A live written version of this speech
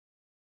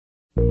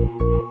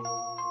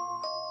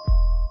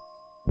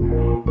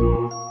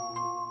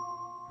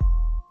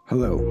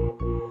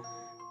Hello,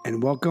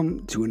 and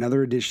welcome to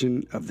another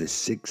edition of the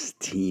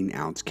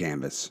 16-ounce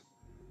canvas,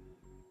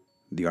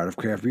 the Art of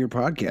Craft Beer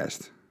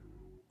podcast.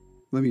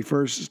 Let me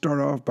first start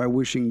off by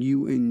wishing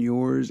you and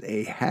yours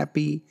a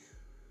happy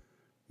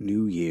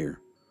new year.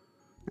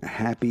 A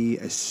happy,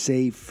 a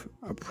safe,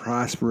 a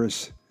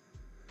prosperous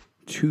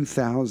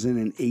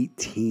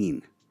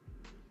 2018.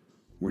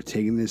 We're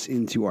taking this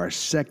into our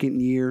second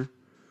year,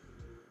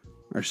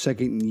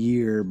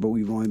 but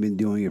we've only been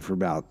doing it for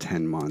about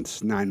 9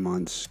 months, about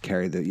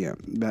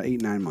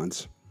 8-9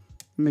 months,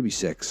 maybe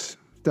 6,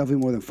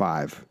 definitely more than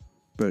 5,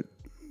 but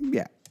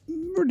yeah,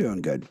 we're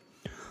doing good.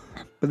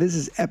 But this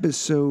is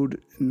episode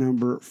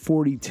number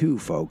 42,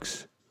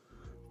 folks,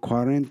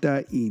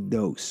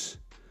 42.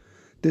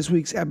 This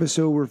week's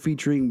episode, we're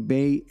featuring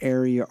Bay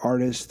Area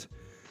artist,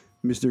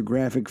 Mr.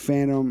 Graphic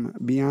Phantom,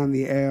 Beyond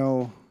the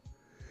Ale,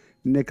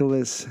 Nick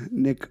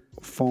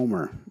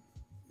Fullmer.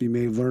 You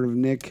may have learned of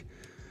Nick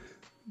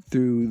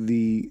through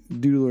the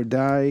Doodle or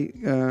Die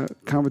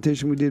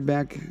competition we did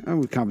back.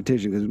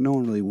 Competition because no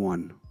one really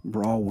won.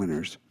 We're all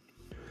winners.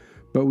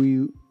 But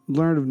we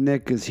learned of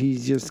Nick because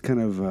he's just kind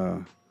of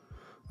a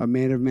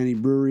man of many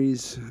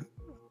breweries,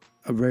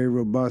 a very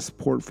robust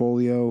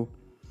portfolio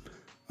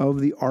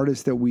of the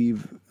artists that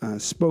we've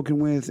spoken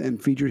with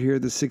and featured here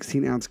at the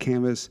 16-ounce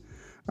canvas.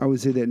 I would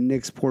say that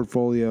Nick's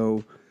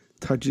portfolio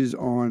touches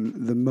on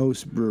the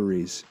most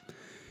breweries.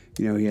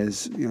 He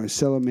has,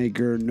 Cellar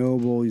Maker,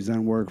 Noble, he's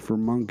done work for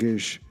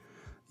Monkish,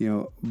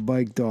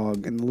 Bike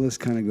Dog, and the list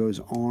kind of goes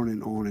on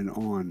and on and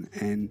on.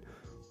 And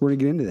we're going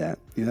to get into that.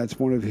 That's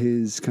one of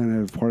his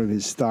part of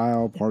his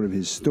style, part of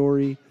his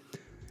story.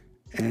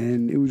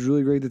 And it was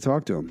really great to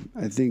talk to him.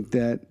 I think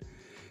that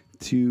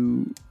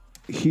to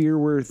hear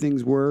where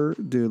things were,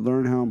 to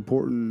learn how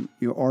important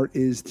art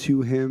is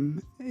to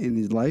him in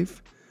his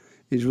life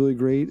is really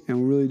great.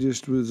 And really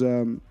just was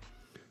a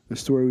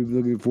story we've been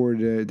looking forward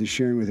to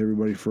sharing with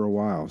everybody for a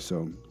while.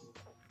 So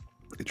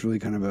it's really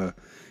kind of a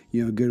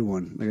good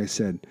one. Like I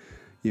said,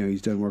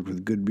 he's done work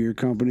with Good Beer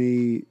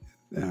Company,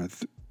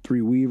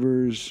 Three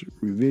Weavers,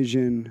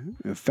 Revision,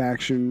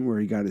 Faction, where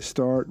he got his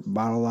start,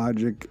 Bottle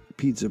Logic,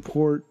 Pizza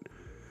Port,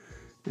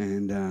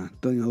 and the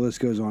list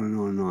goes on and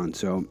on and on.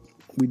 So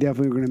we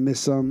definitely are going to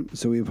miss some,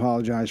 so we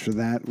apologize for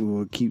that. We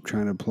will keep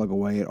trying to plug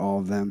away at all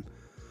of them.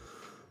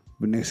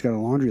 But Nick's got a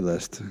laundry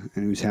list,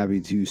 and he was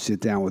happy to sit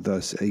down with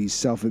us. He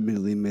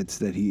self-admittedly admits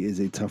that he is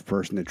a tough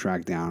person to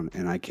track down,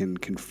 and I can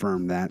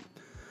confirm that.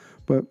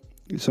 But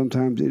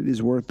sometimes it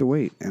is worth the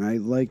wait, and I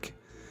like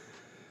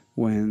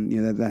when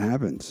that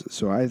happens.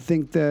 So I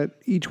think that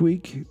each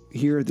week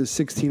here at the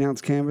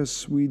 16-ounce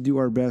canvas, we do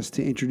our best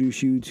to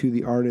introduce you to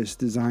the artists,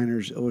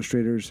 designers,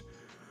 illustrators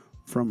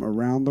from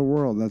around the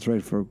world. That's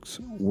right, folks,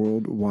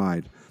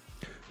 worldwide,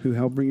 who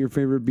help bring your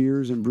favorite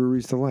beers and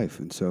breweries to life.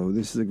 And so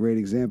this is a great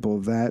example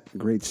of that.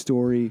 Great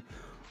story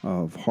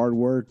of hard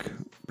work,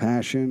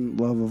 passion,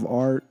 love of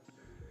art,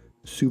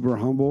 super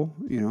humble,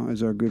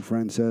 as our good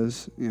friend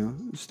says,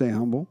 stay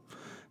humble.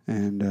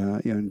 And,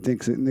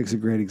 Nick's a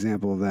great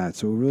example of that.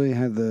 So we really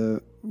had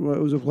it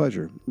was a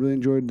pleasure. Really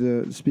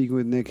enjoyed speaking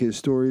with Nick. His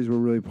stories were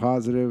really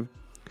positive.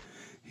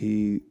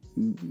 He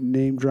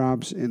name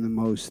drops in the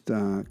most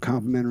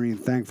complimentary and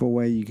thankful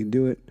way you can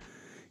do it.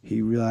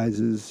 He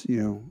realizes,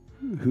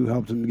 who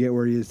helped him get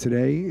where he is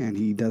today, and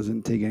he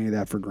doesn't take any of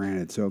that for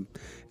granted. So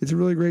it's a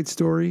really great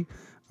story.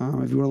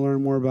 If you want to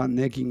learn more about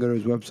Nick, you can go to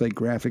his website,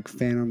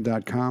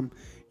 graphicphantom.com.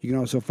 You can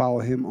also follow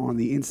him on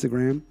the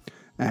Instagram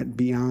at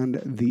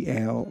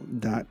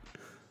beyondtheale.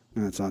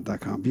 No, it's not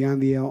 .com.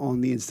 Beyond the Ale on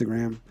the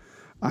Instagram.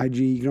 IG,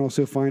 you can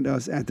also find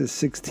us at the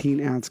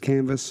 16-ounce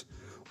canvas,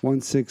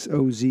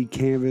 16OZ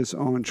canvas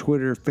on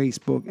Twitter,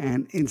 Facebook,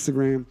 and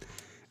Instagram.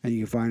 And you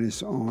can find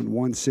us on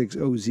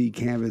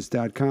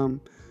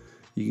 16ozcanvas.com.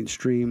 You can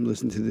stream,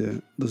 listen to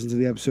the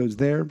episodes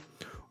there,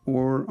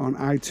 or on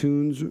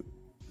iTunes,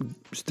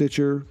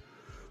 Stitcher,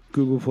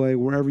 Google Play,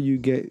 wherever you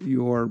get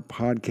your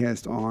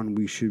podcast on,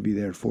 we should be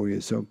there for you.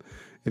 So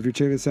if you're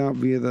checking us out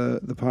via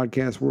the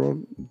podcast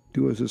world,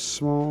 do us a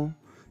small,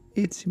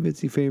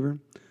 itsy-bitsy favor.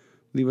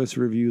 Leave us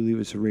a review, leave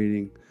us a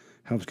rating.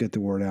 Helps get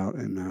the word out.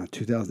 And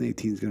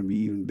 2018 is going to be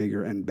even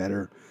bigger and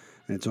better.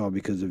 And it's all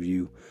because of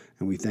you.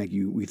 And we thank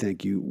you. We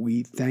thank you.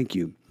 We thank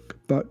you.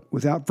 But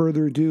without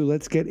further ado,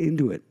 let's get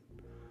into it.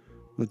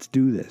 Let's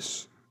do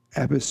this.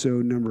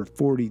 Episode number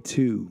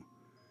 42.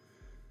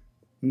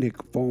 Nick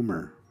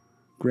Fullmer,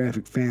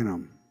 Graphic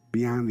Phantom,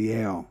 Beyond the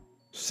Ale,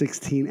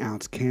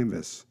 16-ounce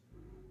canvas,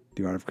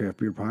 the Art of Craft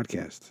Beer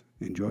podcast.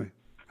 Enjoy.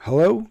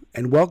 Hello,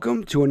 and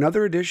welcome to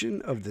another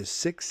edition of the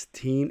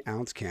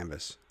 16-ounce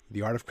canvas,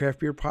 the Art of Craft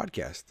Beer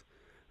podcast.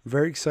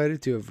 Very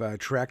excited to have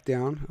tracked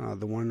down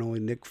the one and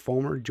only Nick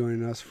Fullmer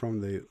joining us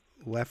from the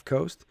left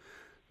coast,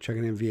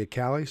 checking in via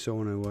Cali. So I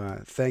want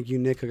to thank you,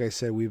 Nick. Like I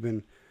said, we've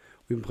been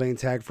playing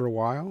tag for a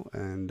while,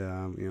 and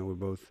we're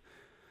both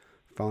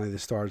finally the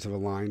stars have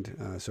aligned,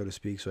 so to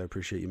speak. So I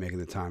appreciate you making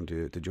the time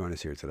to join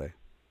us here today.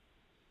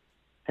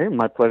 Hey,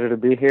 my pleasure to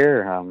be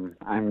here.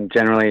 I'm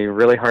generally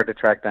really hard to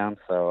track down,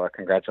 so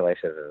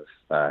congratulations is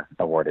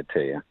awarded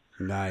to you.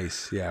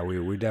 Nice. Yeah,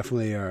 we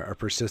definitely are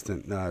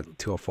persistent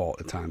to a fault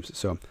at times.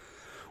 So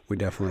we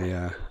definitely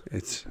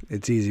it's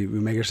easy. We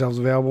make ourselves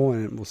available,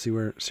 and we'll see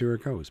where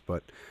it goes.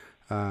 But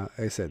like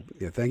I said,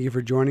 yeah, thank you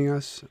for joining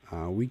us.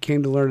 We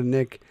came to learn to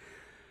Nick.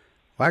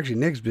 Well,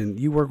 actually,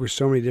 you work with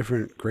so many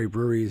different great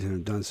breweries and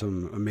have done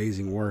some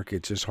amazing work.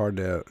 It's just hard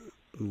to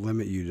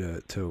limit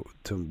you to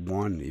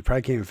one. You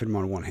probably can't even fit them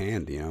on one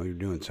hand. You're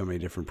doing so many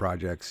different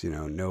projects.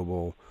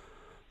 Noble,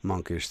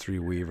 Monkish, Three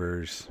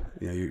Weavers.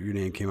 Your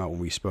name came out when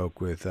we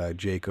spoke with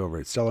Jake over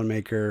at Cellar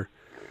Maker,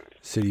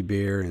 City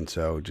Beer, and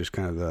so just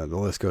kind of the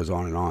list goes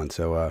on and on.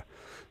 So,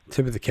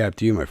 tip of the cap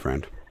to you, my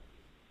friend.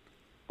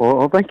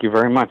 Well, thank you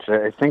very much.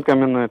 I think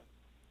I'm in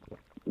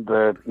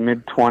the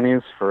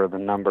mid-20s for the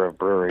number of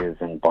breweries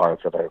and bars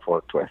that I've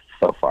worked with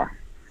so far.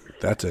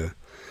 That's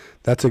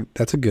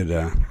a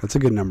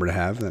good number to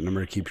have. That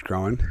number keeps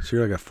growing. So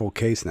you're like a full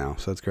case now.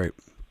 So that's great.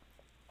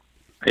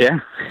 Yeah.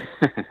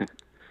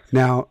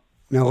 Now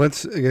I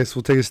guess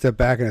we'll take a step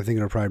back, and I think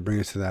it'll probably bring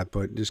us to that.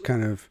 But just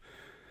kind of,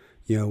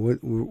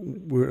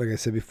 we're like I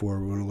said before,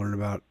 we want to learn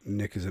about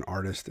Nick as an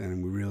artist,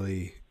 and we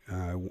really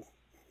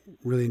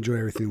enjoy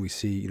everything we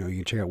see. You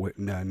can check out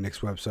Nick's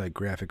website,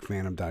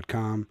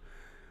 graphicphantom.com.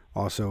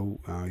 Also,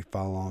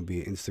 follow along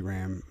via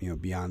Instagram.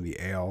 Beyond the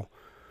Ale.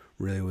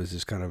 Really was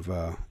just kind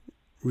of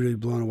really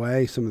blown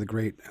away. Some of the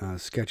great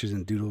sketches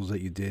and doodles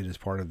that you did as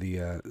part of the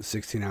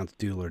 16-ounce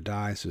Doodle or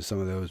Die. So some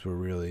of those were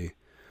really,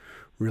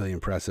 really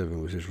impressive. It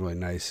was just really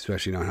nice,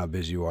 especially knowing how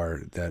busy you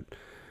are. That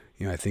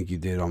I think you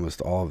did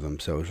almost all of them.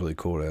 So it was really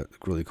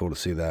cool to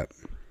see that.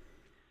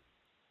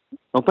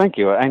 Well, thank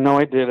you. I know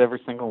I did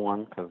every single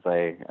one because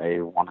I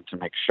wanted to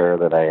make sure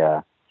that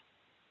I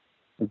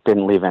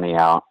didn't leave any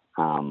out.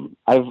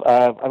 I've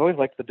always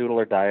liked the Doodle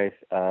or Die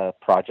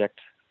project.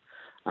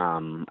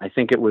 I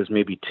think it was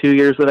maybe 2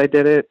 years that I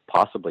did it,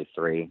 possibly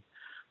 3.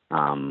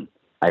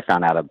 I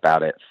found out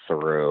about it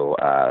through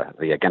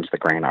the Against the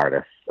Grain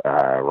artist,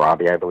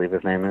 Robbie, I believe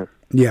his name is.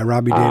 Yeah,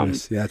 Robbie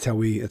Davis. Yeah, that's how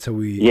we.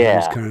 Yeah. It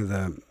was kind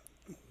of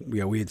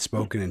we had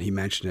spoken and he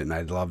mentioned it and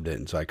I loved it,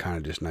 and so I kind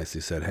of just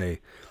nicely said, hey,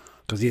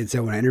 because he had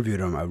said when I interviewed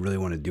him, I really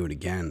want to do it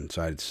again.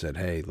 So I said,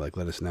 hey, like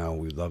let us know.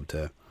 We'd love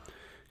to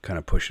kind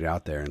of push it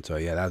out there, and so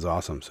yeah, that was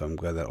awesome. So I'm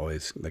glad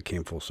that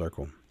came full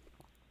circle.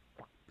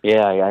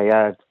 Yeah,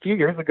 a few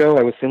years ago,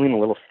 I was feeling a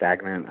little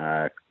stagnant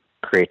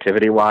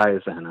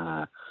creativity-wise, and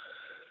I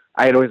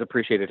had always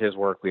appreciated his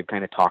work. We had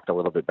kind of talked a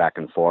little bit back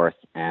and forth,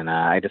 and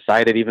I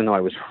decided, even though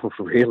I was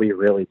really,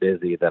 really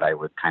busy, that I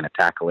would kind of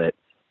tackle it.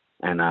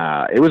 And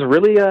it was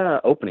really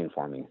opening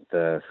for me.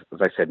 As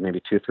I said,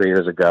 maybe 2-3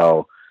 years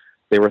ago,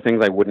 they were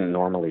things I wouldn't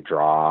normally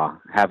draw.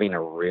 Having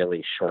a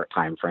really short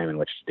time frame in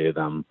which to do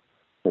them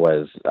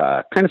was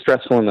kind of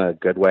stressful in a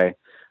good way.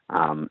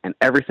 And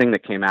everything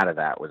that came out of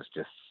that was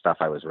just stuff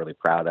I was really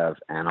proud of.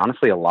 And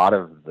honestly, a lot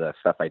of the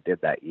stuff I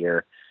did that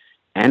year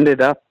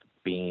ended up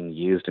being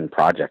used in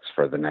projects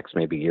for the next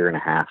maybe year and a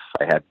half.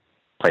 I had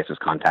places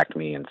contact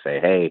me and say,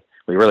 hey,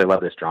 we really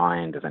love this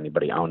drawing. Does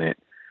anybody own it?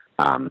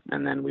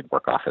 And then we'd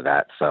work off of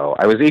that. So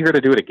I was eager to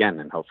do it again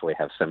and hopefully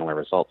have similar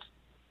results.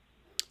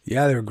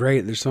 Yeah, they were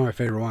great. They're some of my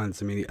favorite ones.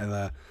 I mean,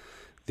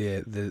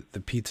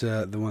 the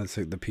pizza, the one that's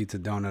like the pizza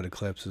donut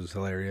eclipse was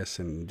hilarious,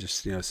 and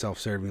just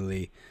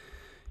self-servingly,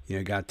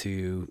 got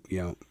to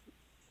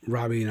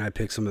Robbie and I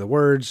picked some of the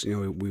words.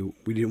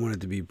 We didn't want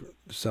it to be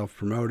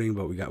self-promoting,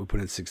 but we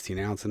put in 16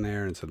 ounce in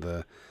there, and so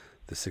the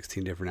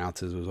 16 different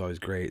ounces was always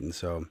great. And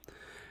so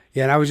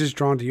yeah, and I was just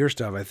drawn to your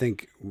stuff. I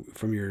think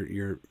from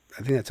your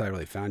I think that's how I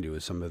really found you,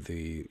 was some of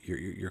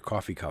your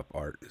coffee cup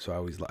art. So I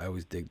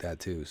always dig that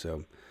too.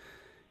 So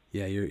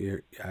yeah,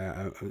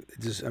 I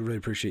really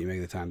appreciate you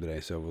making the time today.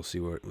 So we'll see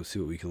what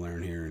we can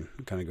learn here and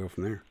kind of go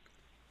from there.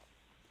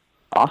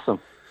 Awesome.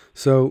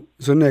 So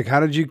Nick,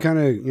 how did you kind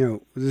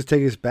of, just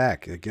take us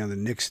back, like, the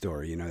Nick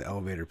story, the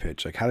elevator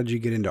pitch, like how did you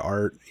get into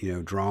art,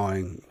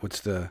 drawing? What's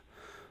the,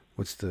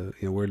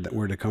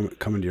 where'd it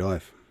come into your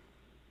life?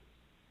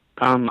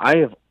 I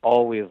have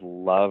always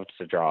loved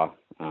to draw.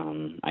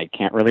 I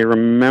can't really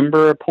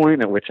remember a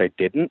point at which I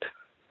didn't.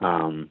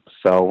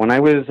 So when I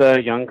was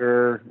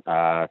younger,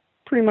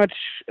 pretty much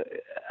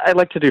I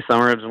like to do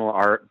some original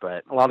art,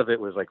 but a lot of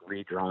it was like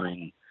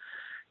redrawing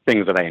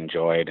things that I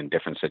enjoyed in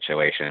different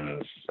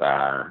situations.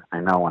 I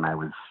know when I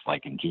was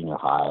like in junior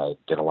high, I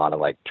did a lot of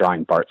like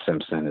drawing Bart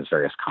Simpson as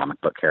various comic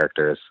book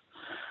characters,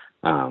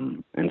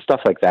 and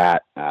stuff like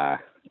that. At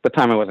the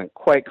time I wasn't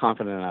quite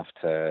confident enough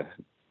to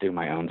do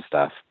my own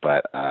stuff,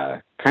 but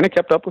kind of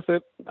kept up with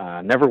it.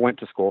 Never went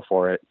to school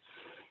for it.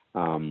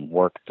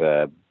 Worked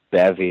a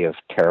bevy of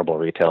terrible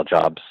retail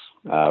jobs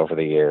over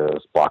the years: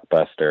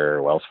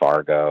 Blockbuster, Wells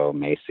Fargo,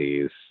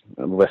 Macy's,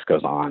 the list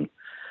goes on.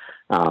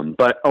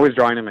 But always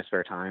drawing in my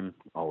spare time,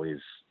 always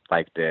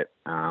liked it.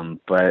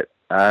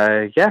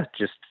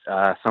 Just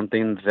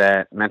something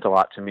that meant a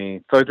lot to me.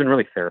 It's always been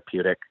really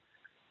therapeutic,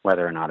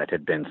 whether or not it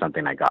had been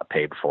something I got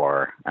paid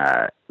for.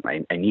 I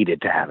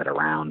needed to have it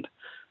around.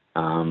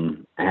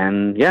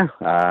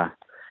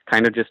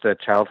 Kind of just a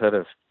childhood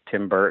of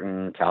Tim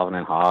Burton, Calvin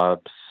and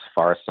Hobbes,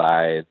 Far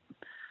Side,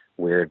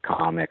 weird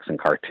comics and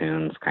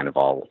cartoons, kind of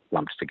all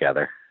lumped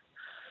together.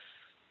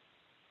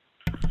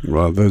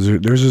 Well, those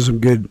are some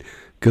good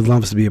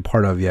lumps to be a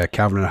part of. Yeah,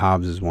 Calvin and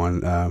Hobbes is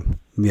one.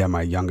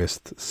 My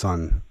youngest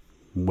son,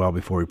 well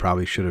before he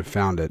probably should have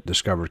found it,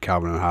 discovered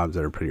Calvin and Hobbes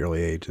at a pretty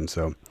early age, and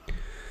so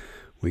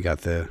we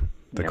got the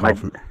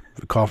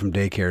call from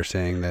daycare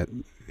saying that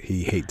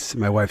he hates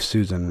my wife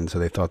Susan, and so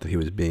they thought that he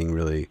was being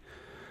really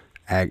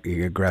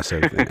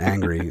aggressive and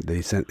angry. That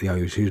he sent, he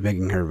was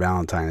making her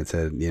Valentine and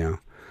said,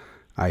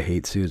 I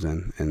hate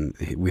Susan, and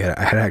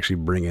I had to actually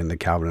bring in the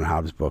Calvin and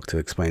Hobbes book to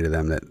explain to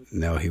them that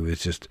no, he was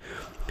just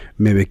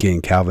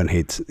mimicking Calvin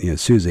hates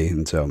Susie,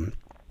 and so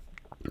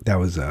that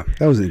was an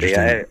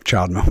interesting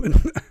child moment.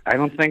 I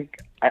don't think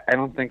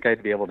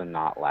I'd be able to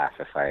not laugh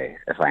if I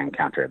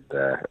encountered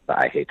the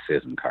I hate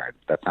Susan card.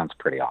 That sounds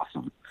pretty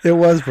awesome. It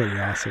was pretty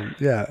awesome,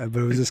 yeah. But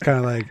it was just kind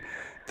of like,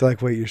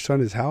 wait, your son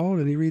is how old?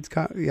 And he reads.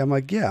 I'm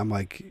like, yeah. I'm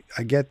like,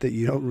 I get that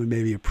you don't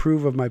maybe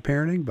approve of my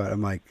parenting, but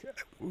I'm like,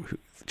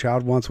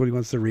 child wants what he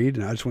wants to read,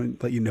 and I just want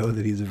to let you know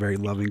that he's a very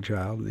loving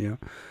child. But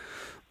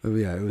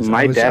yeah, it was.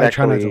 I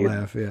try not to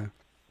laugh. Yeah.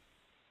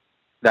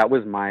 That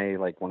was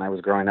when I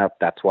was growing up,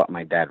 that's what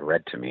my dad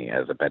read to me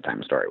as a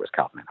bedtime story was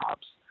Calvin and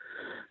Hobbes.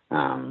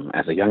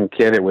 As a young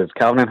kid, it was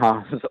Calvin and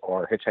Hobbes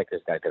or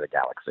Hitchhiker's Guide to the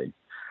Galaxy.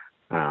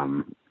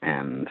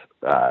 And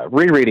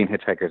rereading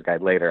Hitchhiker's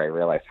Guide later, I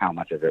realized how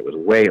much of it was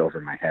way over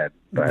my head,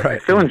 but I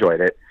still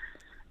enjoyed it.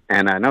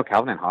 And no,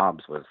 Calvin and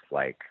Hobbes was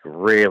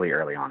really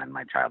early on in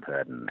my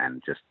childhood,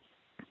 and just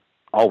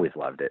always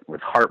loved it.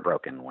 Was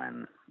heartbroken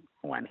when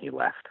he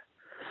left.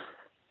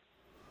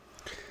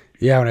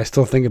 Yeah, and I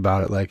still think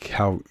about it, like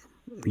how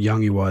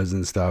young he was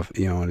and stuff,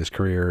 in his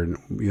career. And,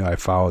 I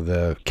follow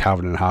the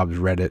Calvin and Hobbes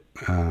Reddit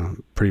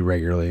pretty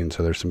regularly, and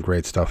so there's some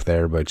great stuff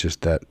there. But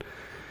just that,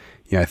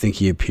 I think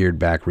he appeared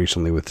back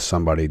recently with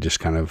somebody,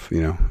 just kind of,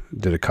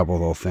 did a couple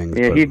of little things.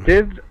 Yeah, he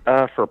did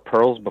for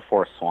Pearls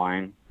Before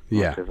Swine,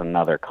 which is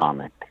another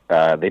comic.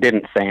 They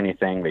didn't say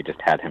anything. They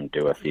just had him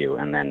do a few,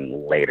 and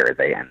then later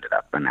they ended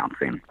up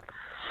announcing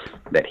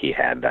that he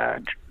had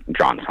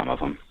drawn some of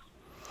them.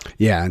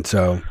 Yeah, and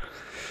so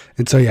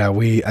yeah,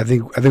 I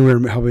think we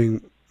were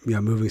helping,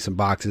 moving some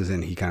boxes,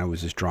 and he kind of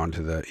was just drawn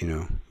to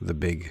the, the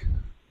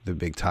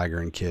big tiger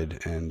and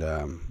kid, and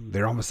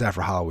they're almost out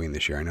for Halloween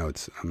this year. I know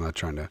I'm not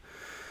trying to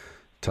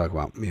talk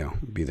about,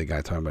 be the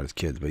guy talking about his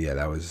kids, but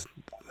yeah,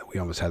 we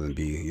almost had them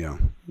be,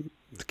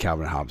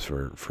 Calvin and Hobbes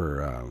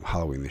for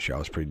Halloween this year.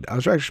 I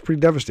was actually pretty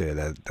devastated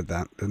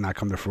that did not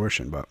come to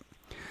fruition, but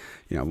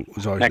it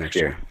was always next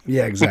year.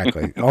 Yeah,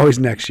 exactly. Always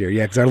next year.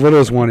 Yeah, because our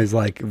littlest one is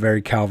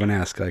very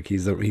Calvin-esque. Like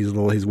he's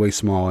way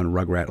small and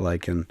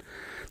Rugrat-like, and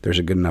there's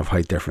a good enough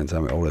height difference.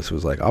 My oldest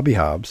was like, "I'll be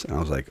Hobbes," and I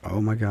was like, "Oh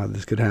my God,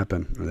 this could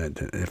happen." And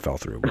then it fell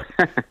through.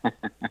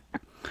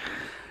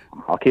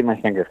 I'll keep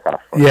my fingers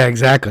crossed. Yeah,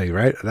 exactly.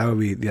 Right. That would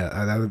be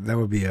that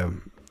would be a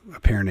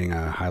parenting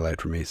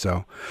highlight for me.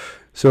 So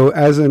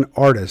as an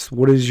artist,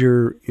 what is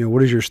your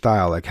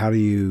style? Like, how are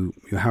you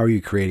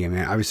creating? I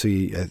mean,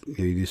 obviously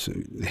you do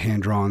some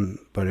hand drawn,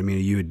 but I mean,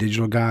 are you a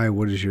digital guy?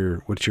 What's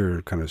your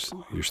kind of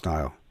your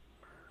style?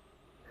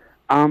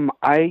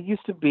 I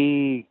used to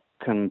be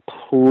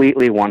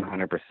completely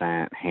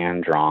 100%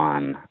 hand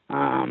drawn.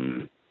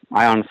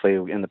 I honestly,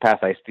 in the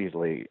past, I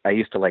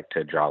used to like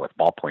to draw with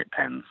ballpoint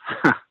pens.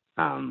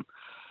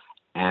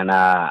 And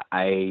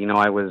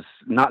I was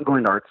not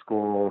going to art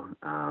school.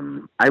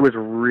 I was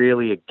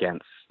really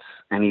against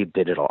any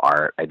digital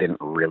art. I didn't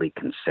really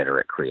consider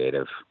it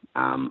creative.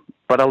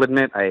 But I'll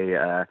admit,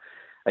 I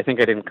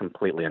think I didn't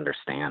completely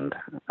understand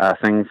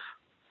things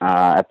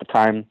at the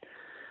time.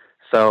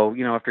 So,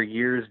 after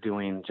years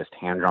doing just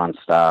hand-drawn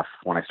stuff,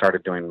 when I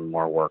started doing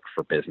more work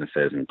for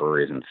businesses and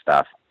breweries and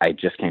stuff, I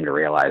just came to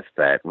realize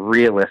that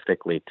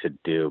realistically, to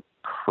do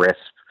crisp,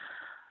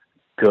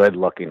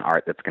 good-looking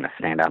art that's going to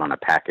stand out on a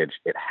package,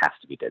 it has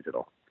to be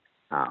digital.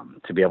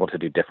 To be able to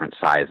do different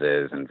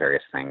sizes and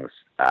various things,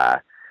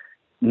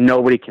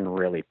 nobody can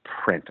really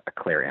print a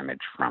clear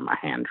image from a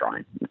hand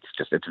drawing.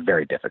 It's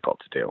very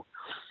difficult to do.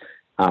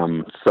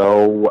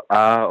 So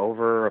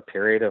over a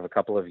period of a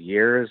couple of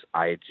years,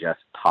 I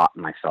just taught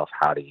myself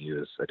how to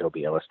use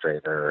Adobe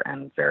Illustrator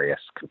and various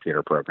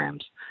computer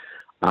programs.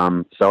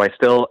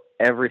 So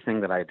everything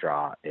that I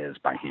draw is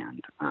by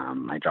hand.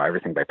 I draw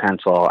everything by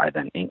pencil. I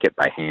then ink it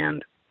by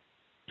hand.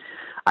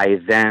 I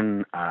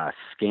then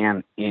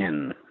scan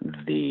in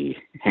the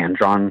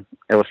hand-drawn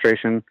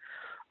illustration,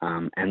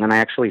 and then I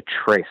actually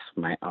trace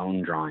my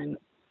own drawing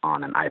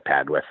on an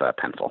iPad with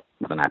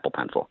an Apple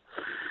Pencil.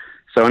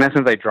 So in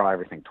essence, I draw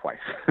everything twice.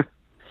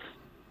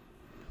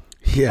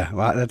 Yeah,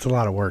 well, that's a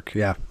lot of work.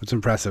 Yeah, it's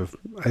impressive.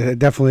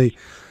 Definitely,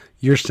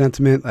 your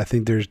sentiment, I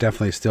think there's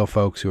definitely still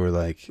folks who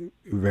are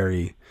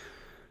very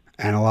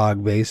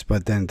analog based,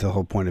 but then to the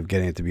whole point of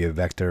getting it to be a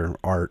vector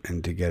art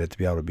and to get it to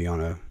be able to be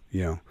on a,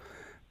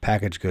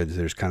 packaged goods,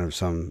 there's kind of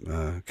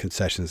some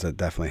concessions that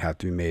definitely have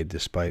to be made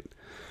despite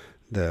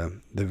the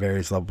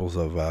various levels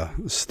of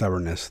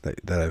stubbornness that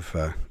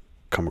I've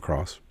come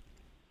across.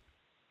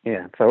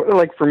 Yeah. So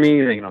like for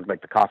me,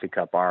 like the coffee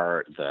cup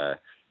art, the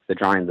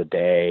drawing of the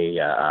day,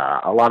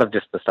 a lot of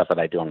just the stuff that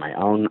I do on my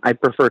own, I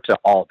prefer to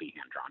all be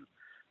hand drawn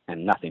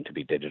and nothing to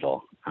be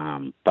digital.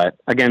 But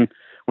again,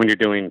 when you're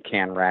doing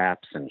can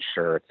wraps and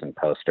shirts and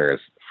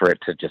posters, for it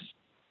to just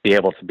be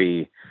able to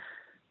be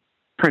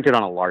printed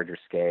on a larger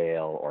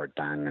scale or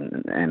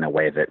done in a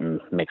way that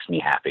makes me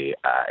happy,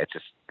 it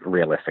just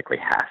realistically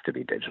has to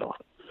be digital.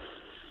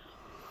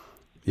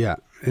 Yeah,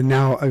 and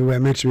now I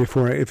mentioned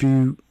before, if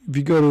you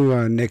go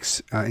to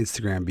Nick's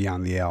Instagram,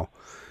 Beyond the Ale,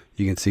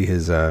 you can see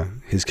his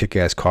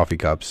kick-ass coffee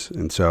cups.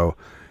 And so,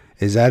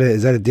 is that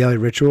a daily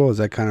ritual? Is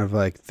that kind of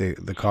like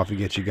the coffee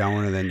gets you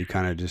going, and then you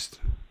kind of just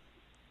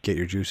get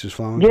your juices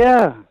flowing?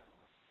 Yeah,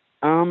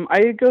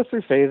 I go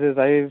through phases.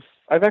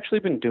 I've actually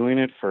been doing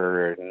it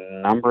for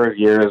a number of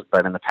years,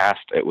 but in the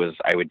past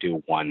I would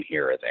do one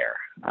here or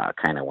there,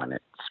 kind of when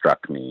it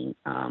struck me.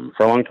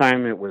 For a long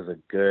time, it was a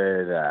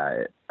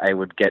good. I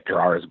would get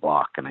drawer's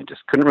block, and I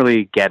just couldn't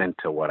really get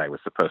into what I was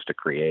supposed to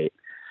create.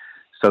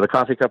 So the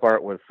coffee cup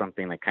art was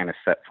something I kind of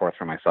set forth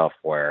for myself,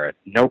 where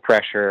no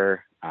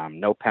pressure,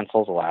 no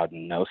pencils allowed,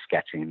 no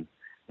sketching.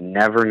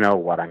 Never know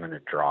what I'm going to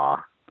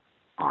draw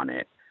on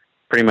it.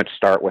 Pretty much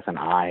start with an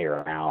eye or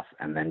a mouth,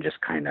 and then just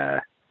kind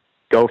of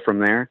go from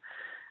there.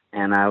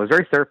 And it was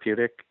very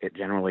therapeutic. It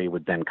generally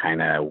would then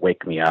kind of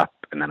wake me up,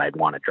 and then I'd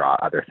want to draw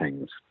other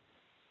things.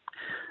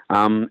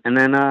 And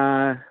then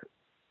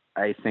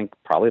I think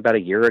probably about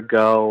a year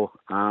ago,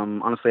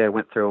 honestly, I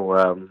went through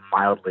a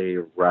mildly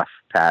rough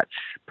patch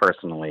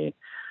personally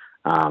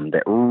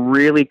that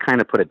really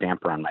kind of put a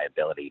damper on my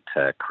ability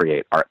to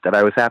create art that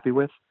I was happy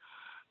with.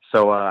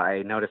 So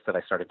I noticed that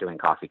I started doing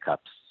coffee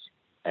cups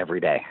every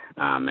day.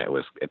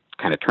 It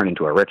kind of turned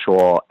into a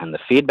ritual, and the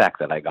feedback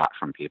that I got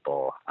from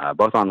people,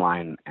 both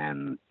online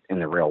and in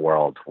the real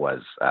world,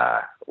 was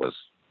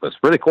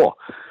really cool.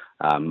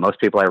 Most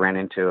people I ran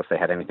into, if they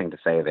had anything to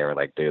say, they were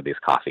like, "Dude, these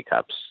coffee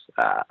cups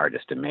are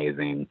just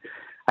amazing."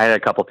 I had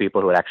a couple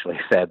people who had actually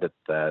said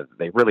that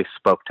they really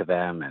spoke to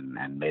them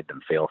and made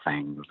them feel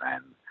things,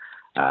 and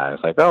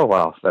it's like, "Oh,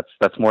 well,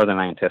 that's more than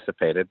I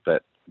anticipated,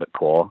 but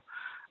cool."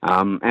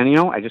 And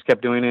I just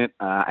kept doing it.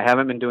 I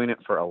haven't been doing it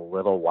for a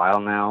little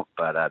while now,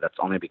 but that's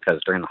only because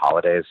during the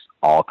holidays,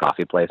 all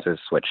coffee places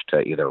switched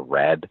to either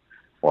red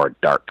or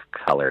dark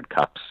colored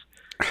cups,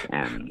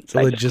 and It's a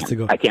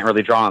logistical. I can't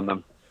really draw on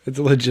them. It's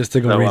a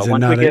logistical So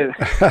reason.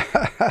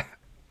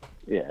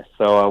 Yeah.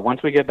 So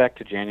once we get back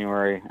to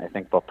January, I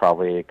think they'll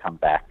probably come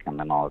back, and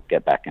then I'll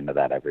get back into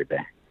that every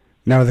day.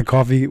 Now, was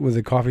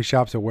the coffee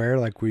shops aware?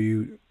 Like,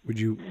 did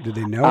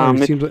they know?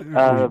 It seems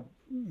like,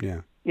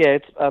 yeah. Yeah,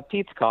 it's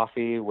Pete's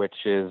Coffee,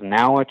 which is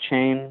now a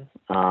chain.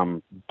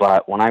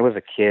 But when I was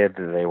a kid,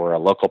 they were a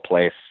local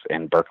place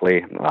in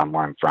Berkeley, where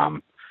I'm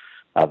from.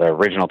 The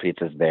original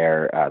pizzas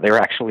there, they were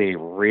actually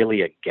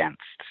really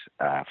against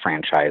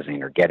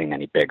franchising or getting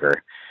any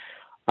bigger.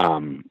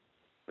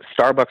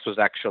 Starbucks was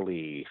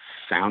actually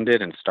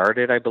founded and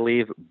started, I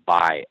believe,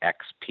 by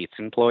ex-Pete's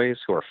employees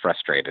who were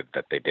frustrated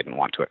that they didn't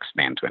want to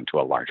expand into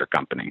a larger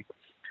company.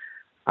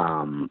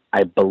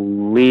 I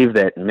believe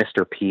that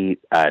Mr. Pete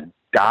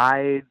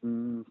died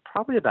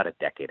probably about a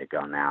decade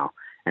ago now.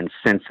 And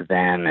since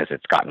then, as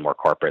it's gotten more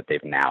corporate,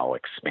 they've now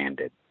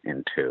expanded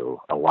into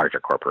a larger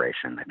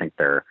corporation. I think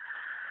they're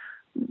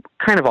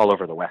kind of all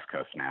over the West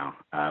Coast now.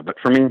 But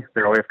for me,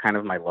 they're always kind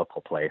of my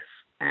local place.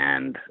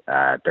 And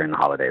during the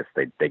holidays,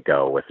 they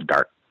go with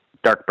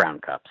dark brown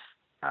cups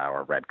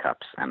or red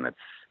cups. And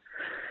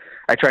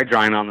I tried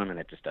drawing on them, and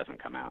it just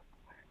doesn't come out.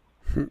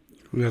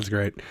 That's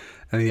great.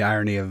 And the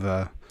irony of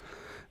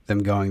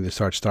them going to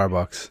start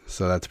Starbucks.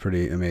 So that's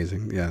pretty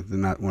amazing. Yeah, they're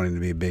not wanting to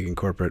be big and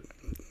corporate.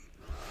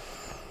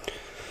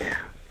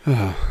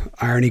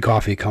 Irony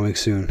Coffee coming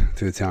soon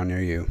to a town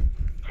near you.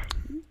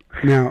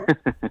 Now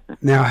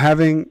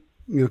having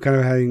kind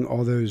of having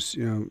all those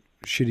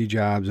shitty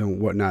jobs and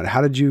whatnot,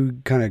 how did you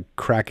kind of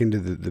crack into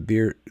the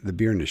beer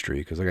industry?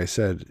 Because like I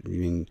said, I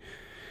mean,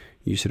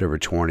 you said over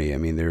 20. I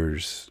mean,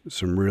 there's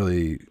some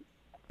really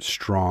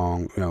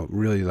strong,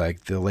 really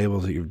like the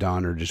labels that you've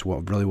done are just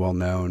really well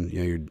known.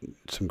 You're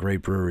some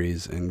great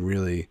breweries, and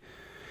really,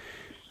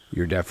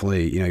 you're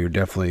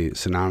definitely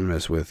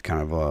synonymous with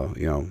kind of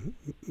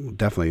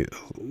definitely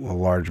a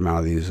large amount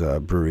of these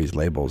breweries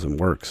labels and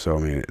works. So I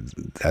mean,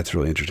 that's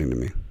really interesting to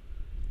me.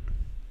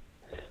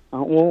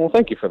 Well,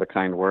 thank you for the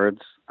kind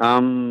words.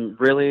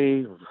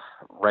 Really,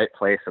 right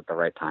place at the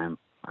right time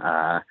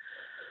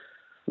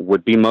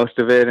would be most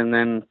of it, and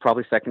then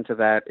probably second to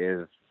that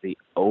is the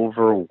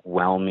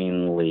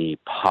overwhelmingly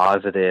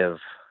positive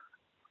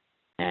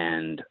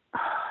and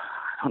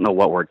I don't know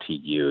what word to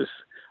use,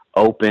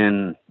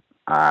 open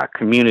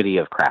community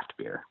of craft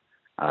beer.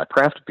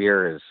 Craft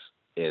beer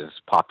is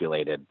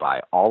populated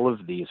by all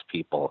of these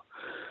people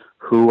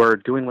who are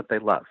doing what they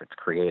love. It's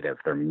creative.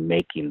 They're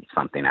making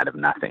something out of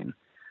nothing.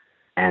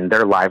 And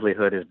their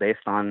livelihood is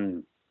based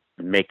on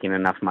making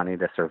enough money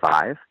to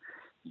survive.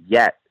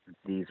 Yet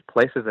these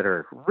places that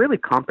are really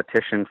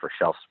competition for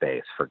shelf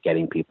space, for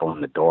getting people in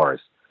the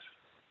doors,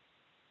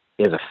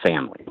 is a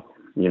family.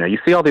 You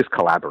see all these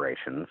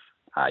collaborations,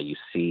 You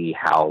see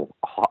how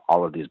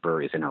all of these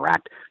breweries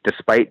interact,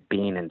 despite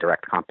being in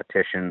direct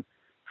competition.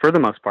 For the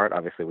most part,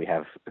 obviously, we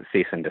have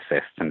cease and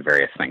desists and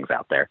various things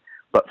out there.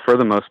 But for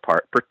the most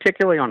part,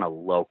 particularly on a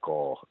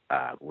local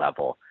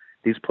level,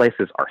 these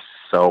places are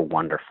so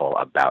wonderful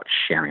about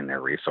sharing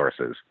their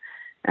resources.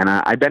 And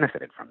I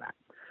benefited from that.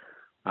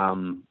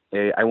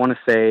 I want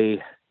to say,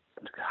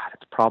 God,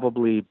 it's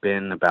probably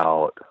been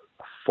about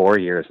 4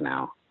 years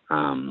now.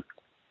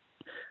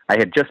 I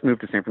had just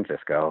moved to San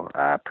Francisco,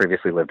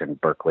 previously lived in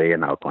Berkeley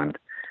and Oakland,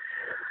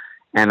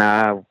 and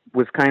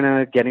was kind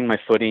of getting my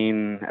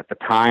footing. At the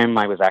time,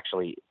 I was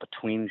actually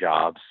between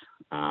jobs,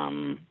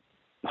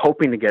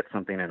 hoping to get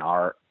something in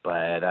art,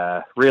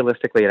 but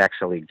realistically, I'd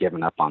actually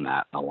given up on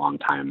that a long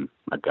time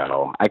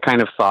ago. I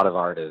kind of thought of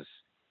art as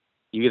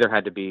you either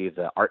had to be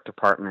the art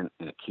department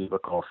in a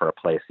cubicle for a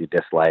place you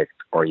disliked,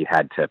 or you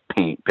had to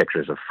paint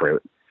pictures of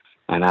fruit.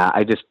 And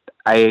I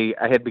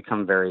had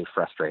become very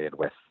frustrated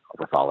with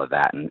all of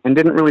that and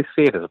didn't really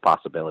see it as a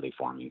possibility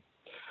for me.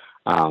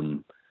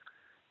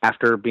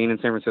 After being in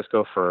San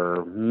Francisco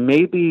for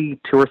maybe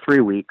 2 or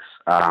 3 weeks,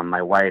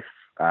 my wife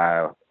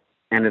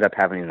ended up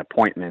having an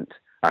appointment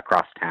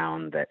across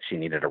town that she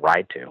needed a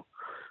ride to.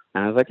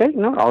 And I was like, hey,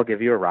 I'll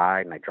give you a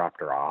ride. And I dropped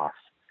her off.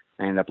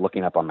 I ended up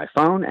looking up on my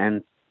phone,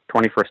 and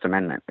 21st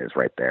Amendment is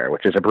right there,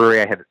 which is a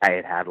brewery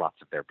I had lots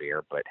of their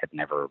beer, but had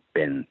never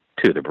been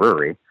to the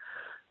brewery.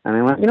 And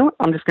I went, what?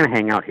 I'm just going to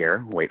hang out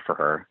here, wait for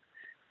her.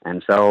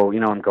 And so,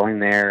 I'm going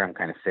there. I'm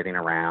kind of sitting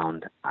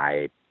around.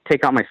 I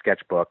take out my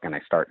sketchbook and I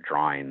start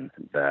drawing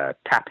the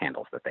tap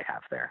handles that they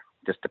have there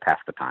just to pass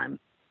the time.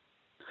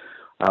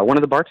 One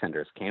of the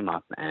bartenders came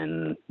up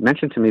and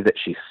mentioned to me that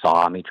she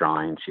saw me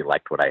drawing. She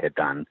liked what I had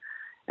done,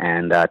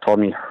 and told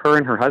me her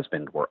and her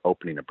husband were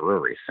opening a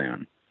brewery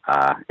soon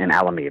in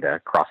Alameda,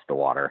 across the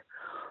water,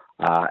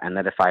 and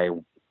that if I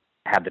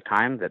had the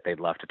time, that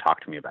they'd love to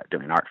talk to me about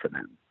doing art for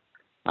them.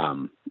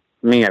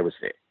 I was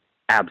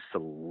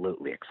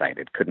absolutely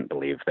excited. Couldn't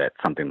believe that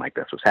something like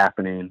this was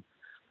happening.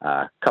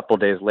 A couple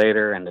days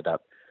later, ended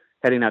up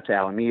heading out to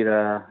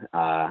Alameda.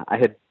 I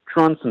had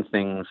drawn some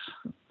things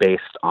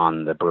based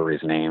on the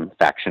brewery's name,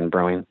 Faction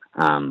Brewing,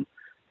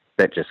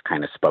 that just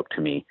kind of spoke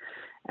to me.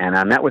 And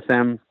I met with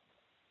them.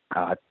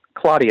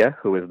 Claudia,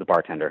 who was the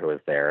bartender who was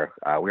there,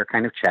 we were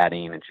kind of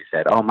chatting, and she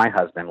said, oh, my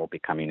husband will be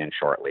coming in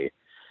shortly.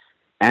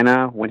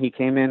 And when he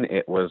came in,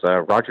 it was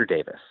Roger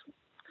Davis.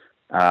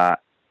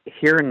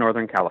 Here in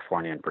Northern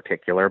California in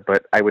particular,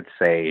 but I would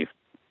say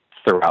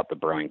throughout the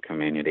brewing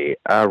community,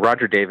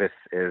 Roger Davis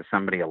is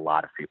somebody a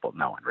lot of people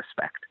know and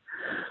respect.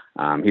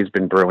 He's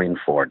been brewing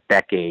for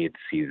decades.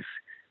 He's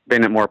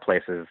been at more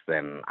places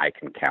than I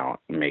can count,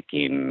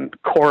 making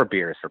core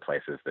beers for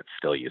places that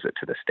still use it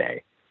to this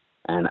day.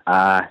 And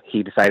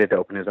he decided to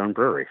open his own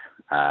brewery.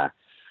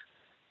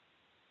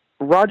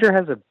 Roger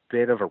has a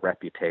bit of a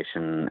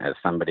reputation as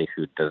somebody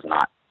who does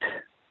not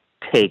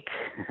take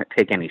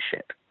any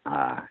shit.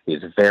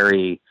 He's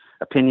very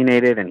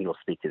opinionated, and he will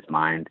speak his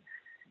mind,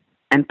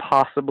 and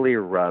possibly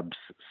rubs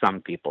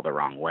some people the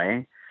wrong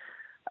way.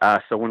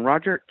 So when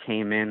Roger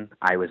came in,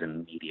 I was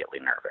immediately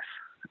nervous.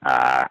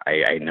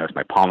 I noticed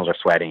my palms are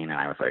sweating, and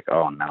I was like,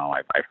 oh no,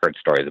 I've heard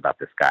stories about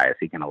this guy. Is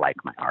he going to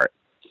like my art?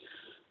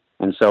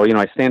 And so,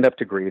 I stand up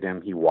to greet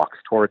him. He walks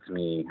towards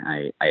me.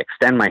 I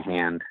extend my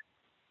hand,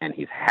 and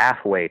he's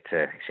halfway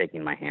to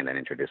shaking my hand and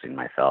introducing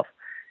myself.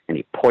 And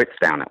he points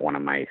down at one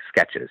of my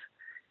sketches,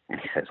 and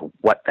he says,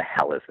 what the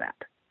hell is that?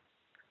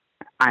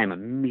 I'm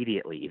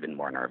immediately even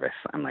more nervous.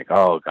 I'm like,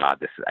 oh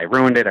God, I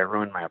ruined it. I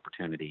ruined my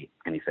opportunity.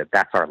 And he said,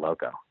 that's our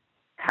logo.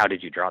 How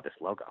did you draw this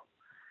logo?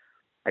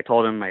 I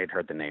told him I had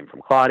heard the name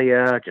from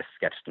Claudia, just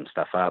sketched some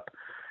stuff up.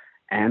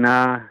 And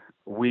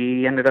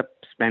we ended up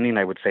spending,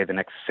 I would say, the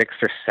next 6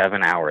 or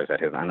 7 hours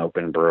at his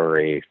unopened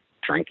brewery,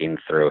 drinking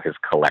through his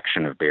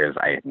collection of beers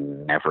I had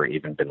never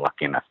even been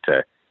lucky enough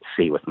to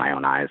see with my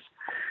own eyes.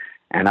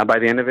 And by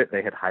the end of it,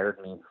 they had hired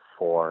me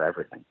for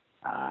everything.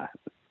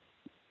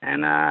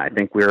 And I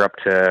think we were up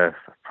to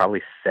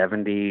probably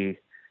 70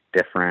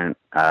 different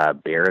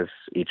beers,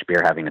 each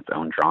beer having its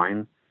own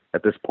drawing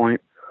at this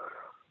point.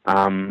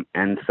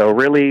 And so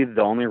really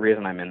the only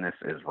reason I'm in this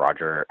is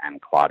Roger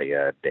and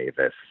Claudia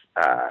Davis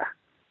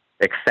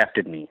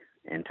accepted me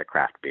into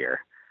craft beer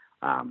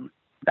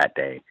that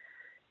day.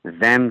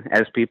 Then,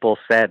 as people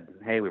said,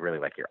 hey, we really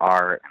like your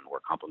art and we're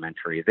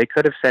complimentary, they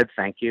could have said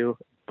thank you,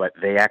 but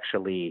they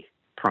actually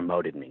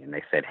promoted me, and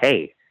they said,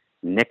 hey,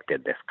 Nick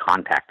did this,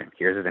 contact him,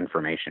 here's his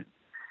information.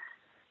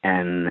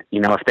 And,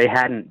 if they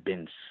hadn't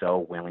been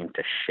so willing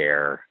to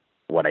share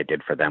what I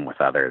did for them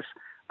with others,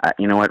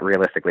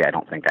 realistically, I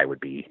don't think I would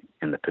be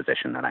in the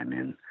position that I'm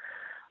in.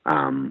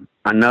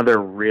 Another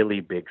really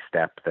big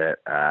step that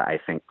I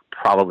think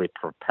probably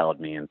propelled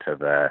me into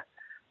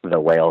the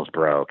Wales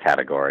Bro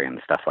category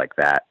and stuff like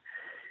that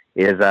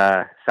is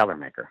Cellar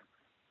Maker.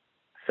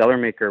 Cellar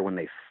Maker, when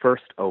they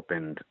first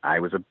opened, I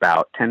was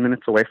about 10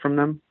 minutes away from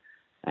them,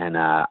 and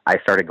I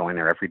started going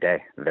there every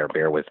day. Their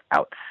beer was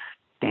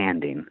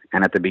outstanding,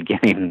 and at the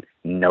beginning,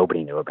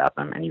 nobody knew about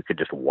them, and you could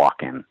just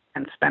walk in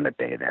and spend a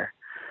day there.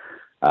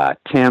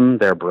 Tim,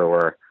 their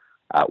brewer,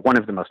 one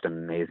of the most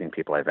amazing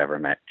people I've ever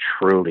met,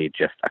 truly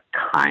just a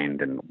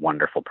kind and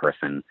wonderful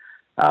person,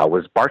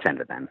 was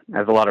bartender then,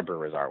 as a lot of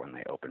brewers are when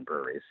they open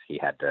breweries. He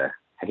had to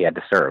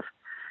serve.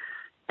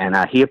 And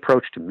he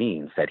approached me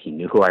and said he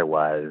knew who I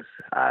was,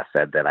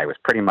 said that I was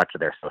pretty much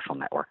their social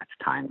network at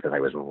the time because I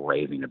was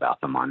raving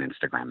about them on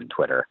Instagram and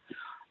Twitter,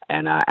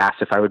 and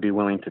asked if I would be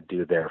willing to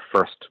do their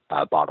first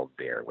bottled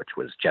beer, which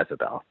was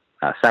Jezebel.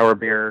 Sour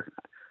beer,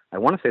 I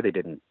want to say they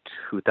did in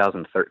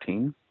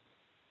 2013.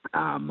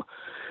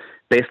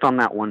 Based on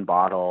that one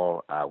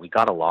bottle, we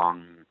got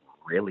along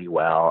really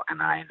well,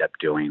 and I ended up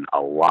doing a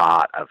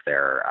lot of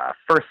their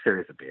first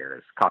series of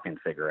beers, Coffee and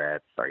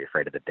Cigarettes, Are You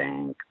Afraid of the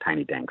Dank,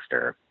 Tiny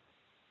Dankster.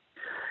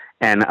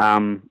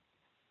 And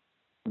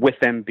with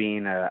them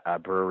being a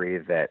brewery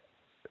that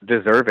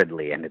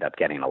deservedly ended up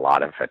getting a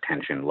lot of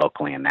attention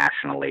locally and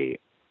nationally,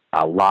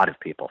 a lot of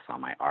people saw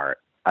my art.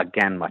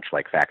 Again, much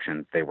like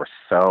Faction, they were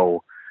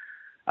so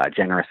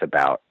generous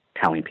about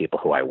telling people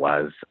who I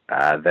was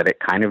that it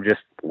kind of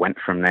just went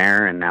from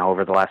there. And now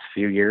over the last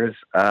few years,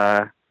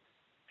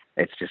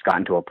 it's just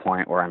gotten to a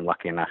point where I'm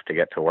lucky enough to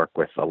get to work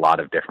with a lot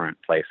of different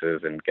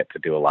places and get to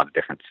do a lot of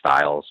different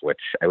styles,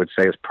 which I would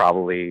say is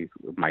probably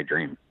my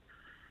dream.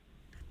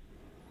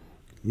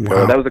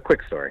 Wow. So that was a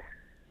quick story.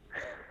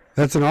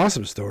 That's an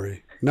awesome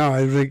story. No,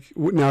 I think.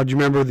 Now, do you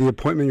remember the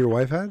appointment your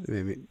wife had? I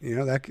mean,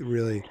 that could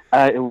really.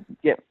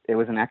 It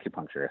was an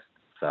acupuncturist.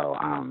 So,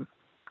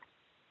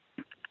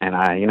 and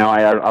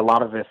a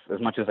lot of this, as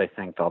much as I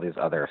thanked all these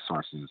other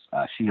sources,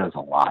 she knows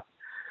a lot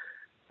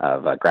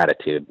of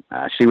gratitude.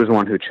 She was the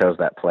one who chose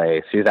that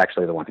place. She was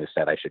actually the one who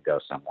said I should go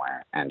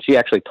somewhere, and she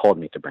actually told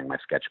me to bring my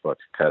sketchbook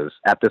because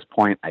at this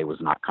point I was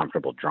not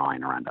comfortable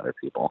drawing around other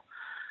people.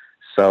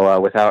 So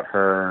without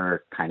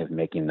her kind of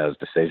making those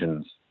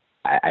decisions,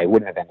 I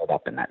wouldn't have ended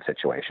up in that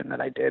situation that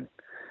I did.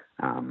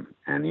 And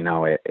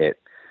it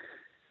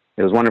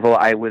was wonderful.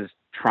 I was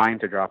trying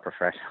to draw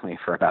professionally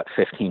for about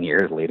 15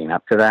 years leading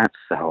up to that.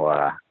 So,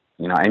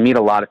 I meet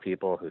a lot of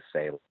people who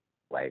say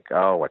like,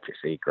 oh, what's your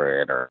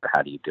secret? Or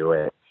how do you do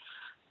it?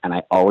 And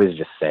I always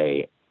just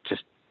say,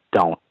 just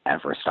don't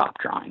ever stop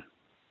drawing.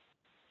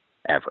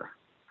 Ever.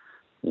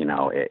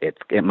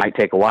 It might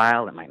take a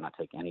while. It might not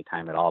take any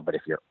time at all. But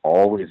if you're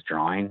always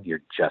drawing,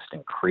 you're just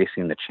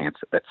increasing the chance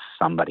that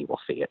somebody will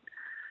see it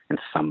and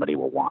somebody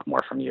will want more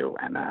from you.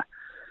 And,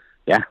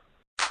 yeah.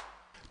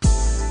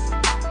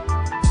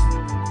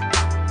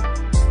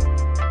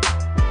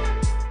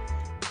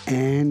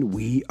 And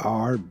we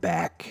are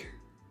back.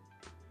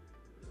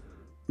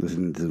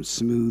 Listening to some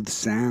smooth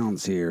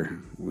sounds here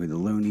with the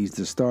Loonies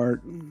to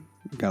start.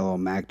 Got a little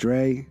Mac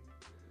Dre.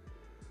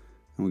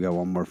 And we got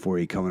one more for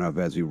you coming up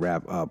as we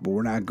wrap up. But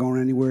we're not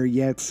going anywhere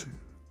yet.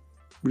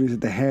 We're just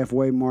at the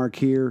halfway mark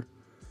here.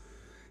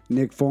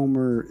 Nick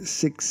Fullmer,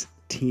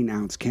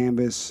 16-ounce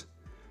canvas.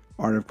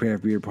 Art of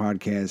Craft Beer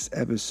Podcast,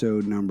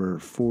 episode number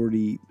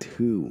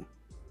 42.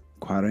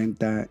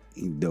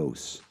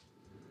 42.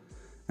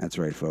 That's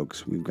right,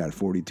 folks. We've got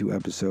 42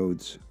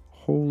 episodes.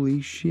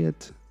 Holy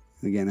shit.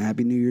 Again,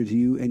 Happy New Year to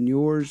you and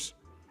yours.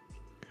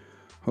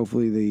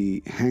 Hopefully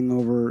the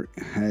hangover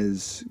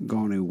has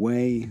gone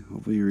away.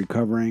 Hopefully you're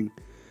recovering.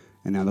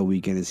 And now the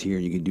weekend is here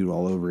and you can do it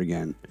all over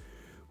again.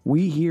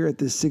 We here at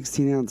this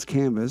 16-ounce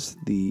canvas,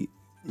 the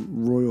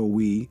Royal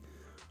We,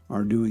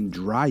 are doing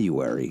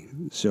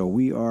Dryuary. So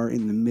we are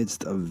in the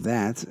midst of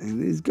that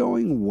and it is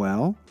going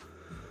well.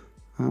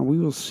 We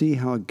will see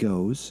how it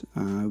goes.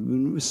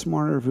 It was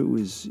smarter if it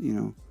was,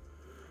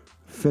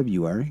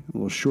 February, a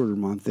little shorter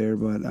month there,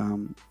 but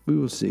we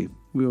will see.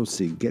 We will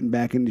see. Getting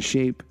back into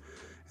shape,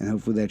 and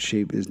hopefully that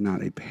shape is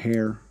not a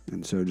pear.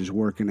 And so just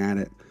working at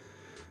it,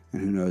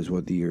 and who knows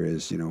what the year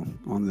is.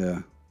 On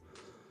the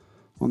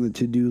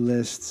to-do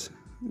lists.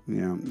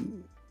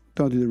 Don't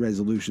do the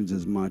resolutions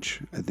as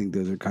much. I think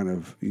those are kind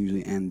of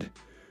usually end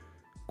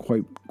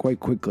quite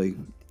quickly.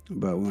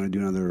 But we want to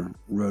do another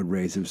road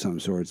race of some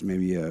sorts,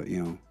 maybe a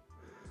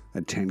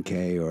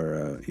 10K or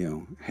a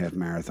half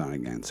marathon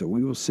again. So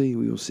we will see.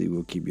 We'll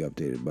keep you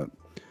updated. But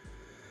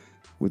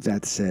with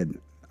that said,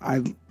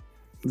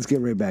 let's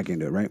get right back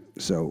into it, right?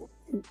 So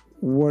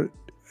what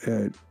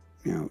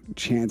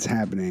chance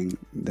happening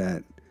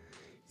that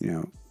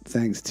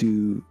thanks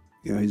to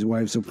his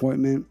wife's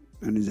appointment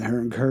and her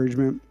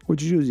encouragement,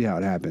 which is usually how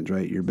it happens,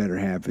 right? Your better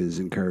half is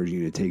encouraging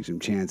you to take some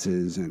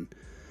chances and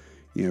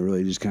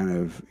really just kind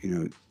of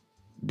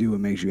do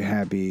what makes you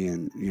happy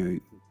and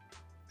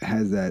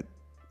has that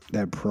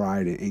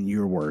pride in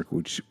your work,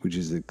 which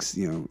is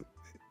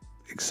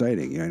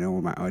exciting. I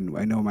know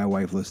my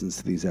wife listens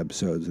to these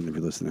episodes, and if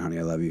you're listening, honey,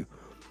 I love you.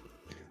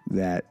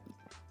 That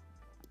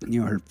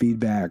her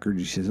feedback, or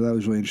she says, "Oh, that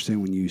was really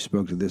interesting when you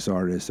spoke to this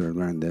artist or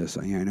learned this."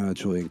 I know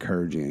it's really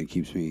encouraging. And it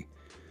keeps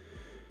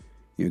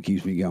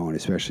me going,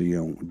 especially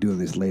doing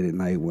this late at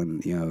night when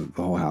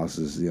the whole house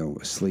is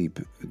asleep.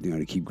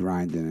 To keep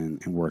grinding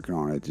and working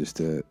on it, just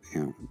to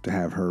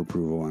have her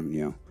approval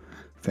and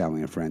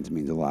family and friends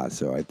means a lot.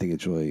 So I think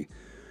it's really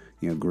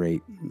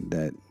great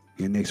that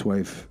Nick's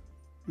wife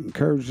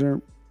encouraged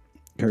him,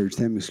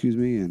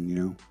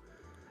 and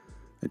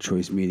a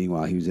choice meeting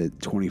while he was at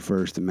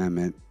 21st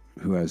Amendment,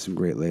 who has some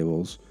great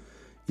labels,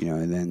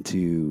 and then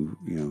to,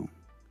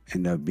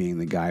 end up being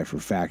the guy for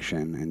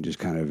Faction and just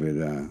kind of it,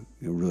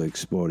 really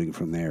exploding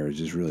from there is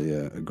just really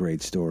a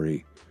great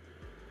story.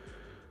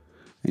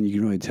 And you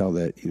can really tell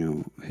that,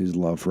 his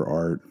love for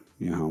art,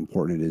 how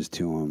important it is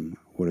to him,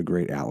 what a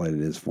great outlet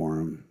it is for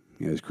him,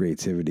 his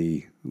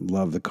creativity,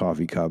 love the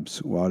coffee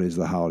cups while it is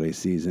the holiday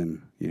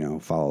season,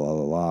 follow all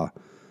the law.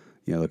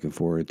 Looking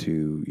forward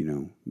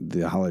to,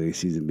 the holiday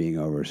season being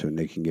over so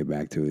Nick can get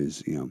back to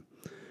his,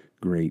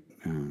 great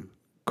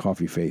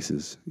coffee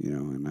faces,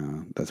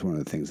 and that's one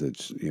of the things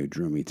that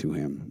drew me to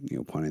him,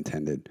 pun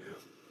intended,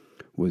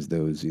 was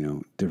those,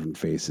 different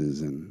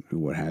faces and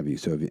what have you.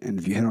 So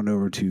if you head on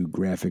over to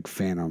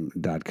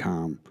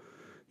graphicphantom.com,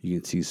 you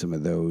can see some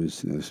of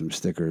those, some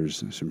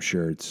stickers, some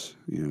shirts,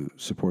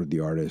 support the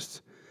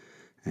artists.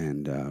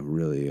 And I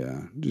really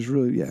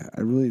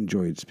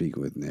enjoyed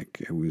speaking with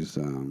Nick. It was,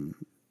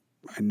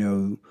 I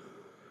know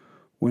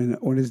when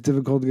it's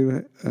difficult to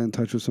get in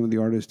touch with some of the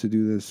artists to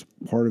do this,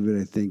 part of it,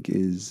 I think,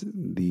 is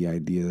the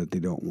idea that they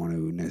don't want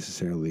to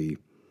necessarily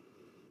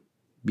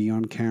be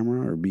on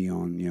camera or be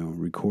on,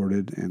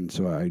 recorded. And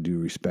so I do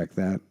respect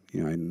that.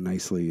 I'm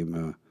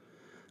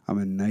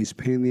a nice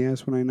pain in the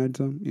ass when I nudge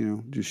them,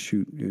 just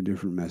shoot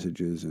different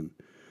messages,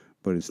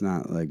 but it's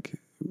not like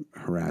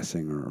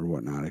harassing or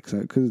whatnot,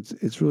 because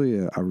it's really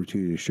an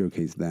opportunity to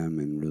showcase them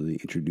and really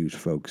introduce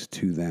folks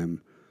to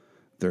them,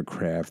 their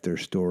craft, their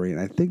story. And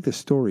I think the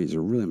stories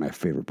are really my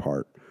favorite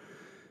part.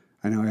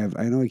 I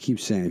know I keep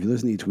saying, if you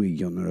listen to each week,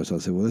 you'll notice I'll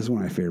say, well, this is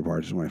one of my favorite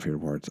parts, this is one of my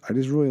favorite parts. I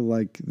just really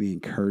like the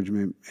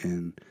encouragement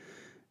and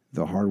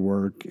the hard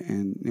work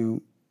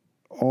and,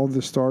 all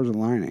the stars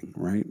aligning,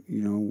 right?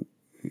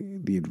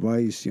 The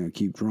advice,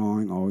 keep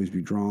drawing, always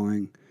be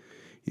drawing,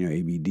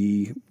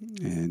 ABD.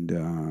 And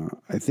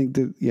I think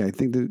that no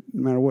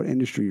matter what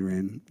industry you're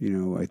in,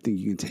 I think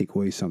you can take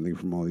away something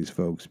from all these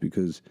folks,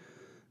 because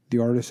the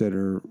artists that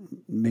are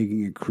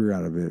making a career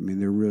out of it, I mean,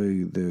 they're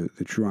really the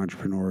true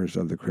entrepreneurs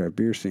of the craft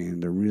beer scene.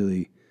 They're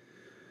really,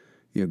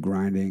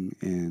 grinding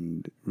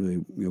and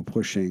really,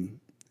 pushing.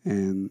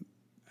 And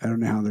I don't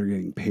know how they're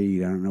getting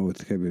paid. I don't know what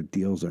type of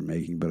deals they're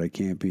making, but I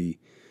can't be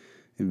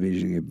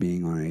envisioning it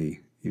being on a,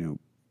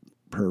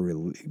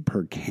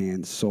 per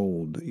can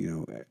sold,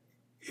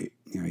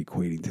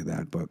 equating to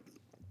that. But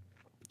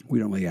we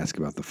don't really ask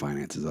about the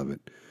finances of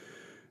it.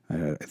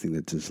 I think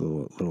that's just a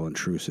little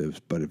intrusive.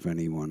 But if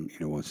anyone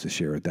wants to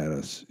share with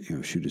us,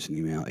 shoot us an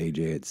email,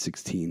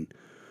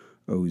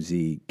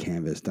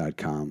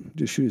 aj@16ozcanvas.com.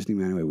 Just shoot us an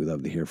email anyway. We'd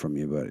love to hear from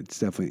you. But it's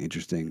definitely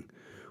interesting.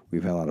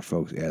 We've had a lot of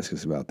folks ask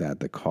us about that,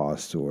 the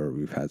costs, or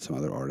we've had some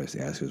other artists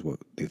ask us what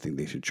they think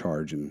they should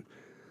charge. And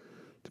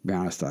to be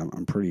honest,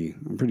 I'm pretty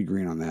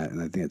green on that,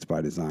 and I think it's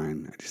by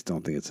design. I just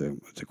don't think it's a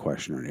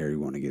question or an area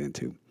we want to get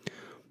into.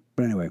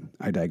 But anyway,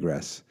 I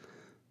digress.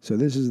 So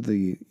this is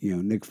the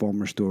Nick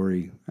Fullmer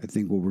story. I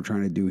think what we're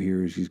trying to do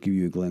here is just give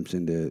you a glimpse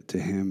into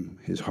him,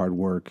 his hard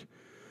work,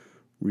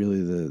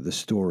 really the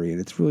story,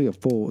 and it's really a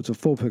full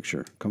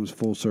picture. It comes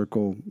full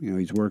circle.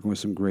 He's working with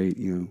some great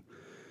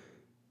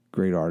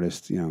great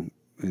artists,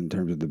 in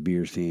terms of the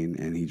beer scene,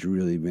 and he's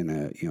really been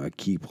a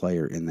key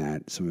player in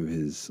that. Some of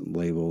his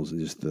labels and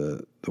just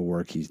the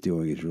work he's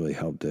doing has really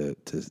helped to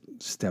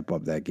step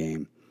up that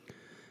game.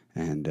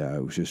 And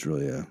it was just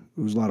really it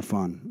was a lot of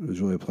fun. It was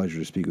really a pleasure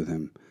to speak with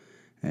him.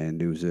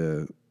 And it was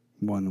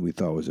one we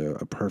thought was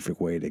a perfect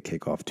way to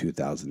kick off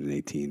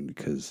 2018,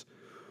 because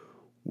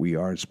we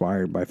are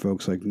inspired by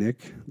folks like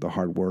Nick, the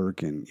hard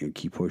work, and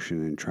keep pushing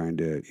and trying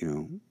to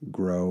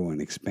grow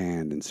and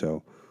expand. And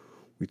so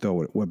we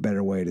thought, what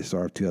better way to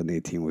start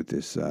 2018 with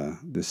this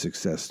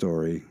success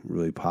story,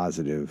 really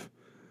positive.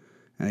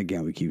 And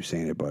again, we keep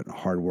saying it, but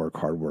hard work,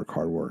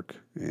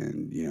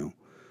 and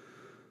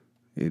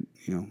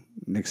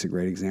Nick's a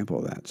great example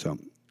of that. So,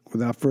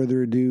 without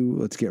further ado,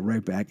 let's get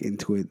right back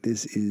into it.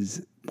 This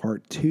is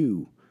part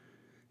 2,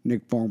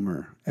 Nick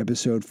Fullmer,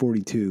 episode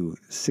 42,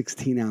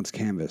 16-ounce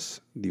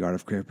canvas, the Art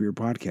of Craft Beer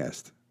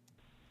podcast.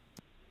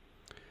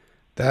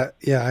 I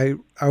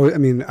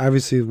mean,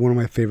 obviously one of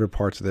my favorite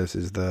parts of this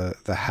is the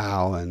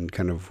how and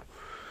kind of,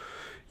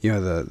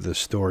 the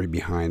story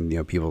behind,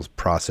 people's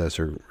process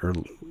or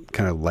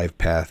kind of life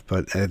path.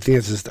 But I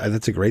think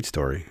that's a great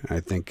story. I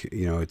think,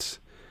 it's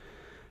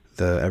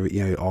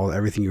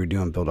everything you were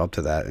doing built up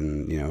to that,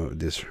 and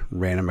this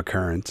random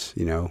occurrence,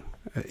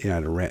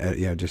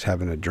 just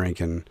having a drink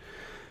and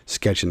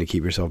sketching to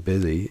keep yourself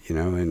busy,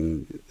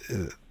 and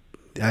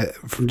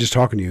from just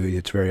talking to you,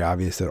 it's very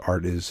obvious that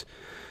art is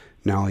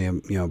not only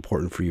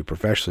important for you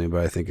professionally,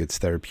 but I think it's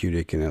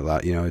therapeutic, and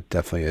it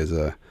definitely is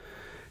an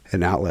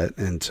outlet.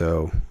 And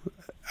so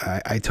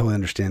I totally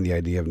understand the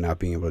idea of not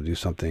being able to do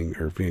something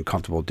or being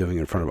comfortable doing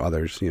it in front of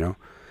others,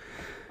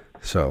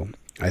 So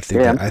I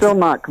think I'm still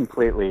not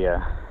completely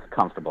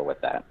comfortable with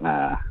that.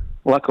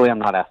 Luckily, I'm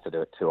not asked to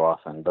do it too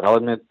often, but I'll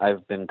admit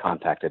I've been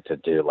contacted to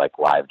do like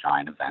live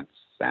drawing events,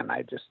 and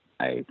I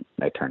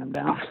turn them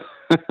down.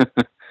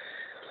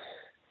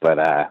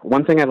 But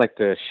one thing I'd like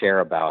to share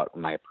about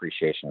my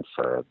appreciation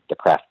for the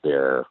craft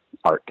beer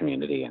art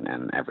community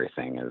and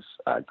everything is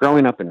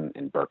growing up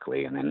in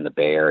Berkeley and in the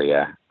Bay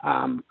Area.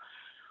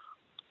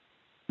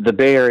 The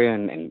Bay Area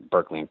and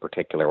Berkeley in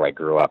particular, where I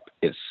grew up,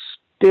 is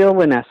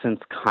still in essence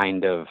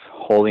kind of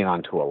holding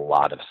on to a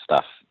lot of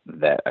stuff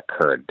that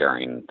occurred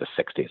during the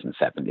 60s and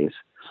 70s.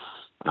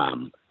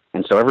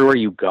 And so everywhere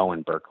you go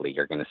in Berkeley,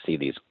 you're going to see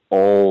these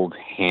old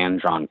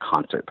hand-drawn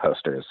concert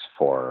posters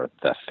for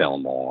the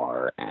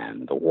Fillmore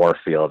and the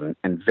Warfield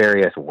and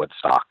various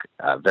Woodstock,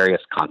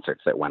 various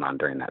concerts that went on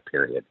during that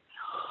period.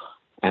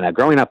 And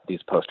growing up,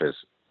 these posters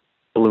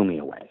blew me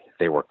away.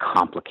 They were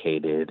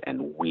complicated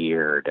and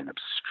weird and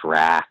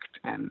abstract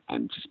and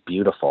just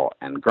beautiful.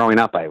 And growing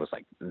up, I was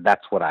like,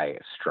 that's what I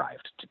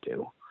strived to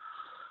do.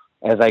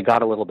 As I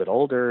got a little bit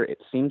older,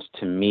 it seemed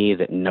to me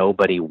that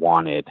nobody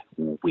wanted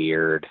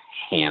weird,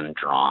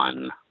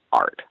 hand-drawn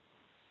art.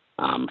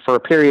 For a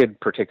period,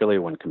 particularly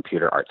when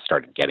computer art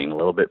started getting a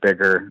little bit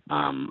bigger,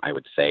 I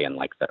would say in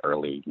like the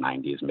early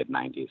 90s,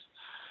 mid-90s,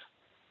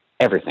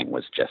 everything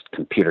was just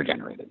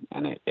computer-generated.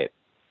 And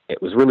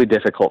it was really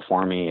difficult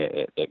for me.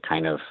 It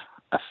kind of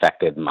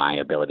affected my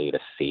ability to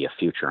see a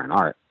future in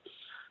art.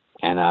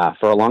 And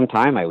for a long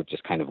time, I would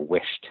just kind of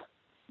wished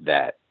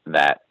that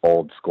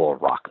old school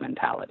rock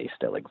mentality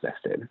still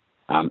existed.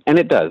 And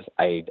it does.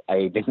 I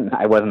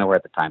wasn't aware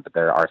at the time, but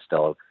there are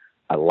still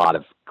a lot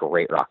of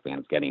great rock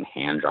bands getting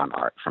hand-drawn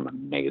art from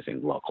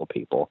amazing local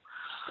people.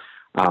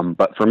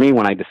 But for me,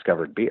 when I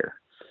discovered beer,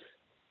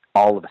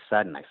 all of a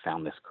sudden I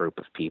found this group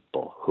of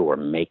people who were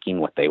making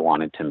what they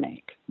wanted to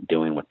make,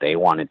 doing what they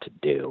wanted to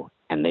do,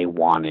 and they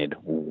wanted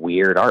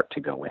weird art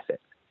to go with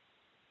it.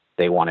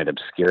 They wanted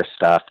obscure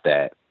stuff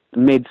that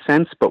made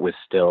sense, but was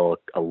still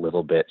a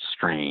little bit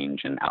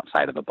strange and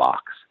outside of the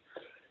box.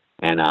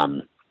 And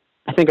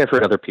I think I've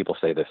heard other people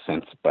say this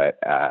since, but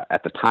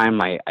at the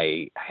time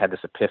I had this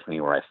epiphany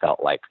where I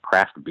felt like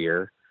craft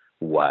beer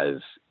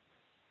was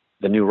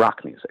the new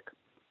rock music.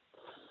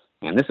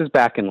 And this is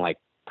back in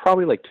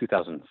probably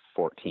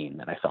 2014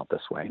 that I felt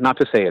this way. Not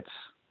to say it's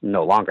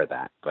no longer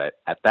that, but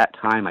at that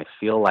time I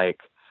feel like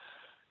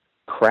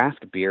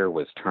craft beer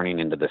was turning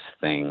into this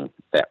thing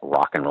that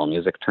rock and roll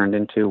music turned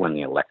into when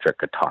the electric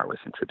guitar was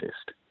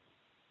introduced.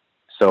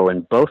 So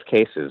in both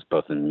cases,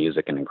 both in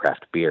music and in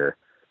craft beer,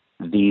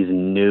 these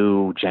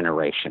new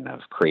generation of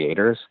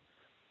creators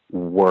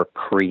were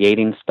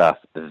creating stuff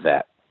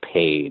that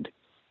paid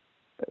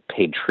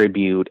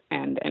tribute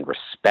and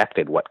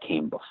respected what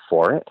came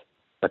before it,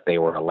 but they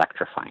were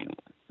electrifying it.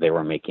 They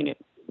were making it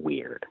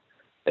weird.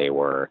 They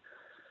were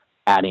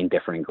adding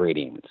different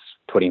ingredients,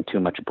 putting too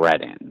much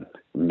bread in,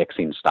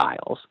 mixing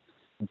styles,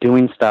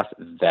 doing stuff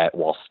that,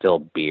 while still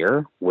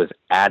beer, was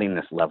adding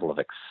this level of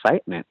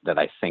excitement that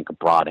I think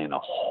brought in a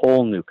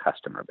whole new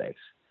customer base.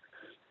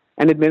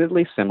 And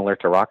admittedly, similar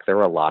to rock, there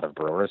were a lot of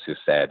brewers who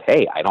said,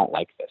 hey, I don't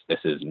like this. This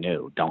is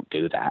new. Don't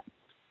do that.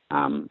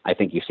 I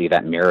think you see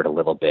that mirrored a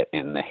little bit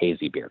in the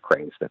hazy beer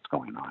craze that's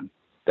going on.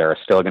 There are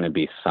still going to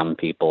be some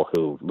people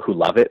who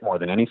love it more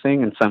than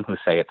anything, and some who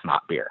say it's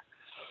not beer.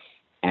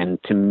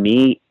 And to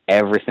me,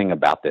 everything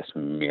about this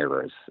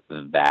mirrors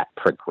that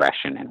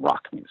progression in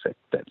rock music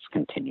that's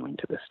continuing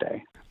to this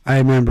day.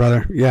 Amen,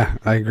 brother. Yeah,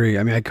 I agree.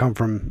 I mean, I come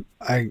from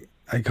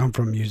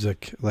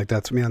music. Like,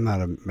 that's me.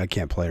 I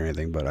can't play or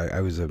anything, but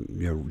I was a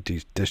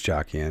disc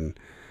jockey, and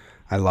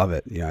I love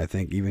it. I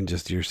think even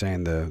just you're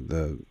saying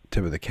the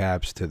tip of the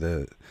caps to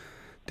the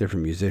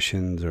different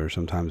musicians, or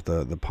sometimes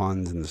the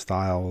puns and the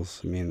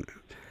styles. I mean,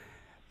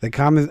 I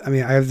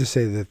have to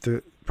say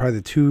that probably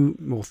the two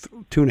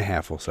and a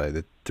half, we'll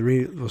say,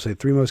 three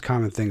most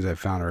common things I've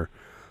found are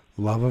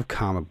love of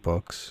comic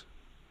books,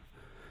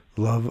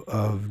 love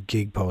of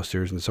gig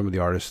posters, and some of the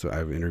artists that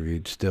I've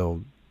interviewed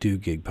still do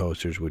gig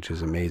posters, which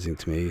is amazing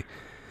to me.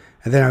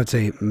 And then I would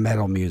say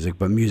metal music,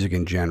 but music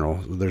in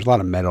general. There's a lot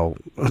of metal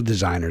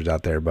designers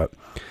out there, but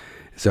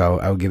so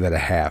I would give that a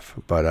half.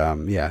 But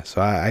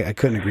so I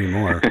couldn't agree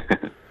more.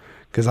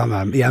 Because I'm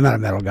not a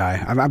metal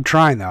guy. I'm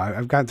trying though.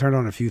 I've gotten turned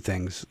on a few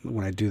things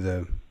when I do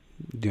the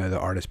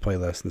artist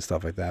playlist and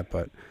stuff like that.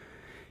 But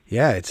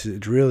yeah, it's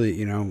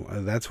really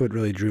that's what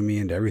really drew me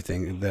into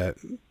everything. That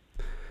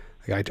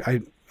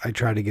I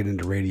tried to get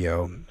into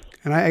radio,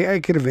 and I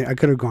could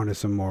have gone to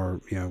some more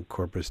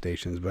corporate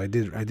stations, but I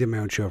did my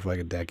own show for like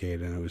a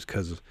decade, and it was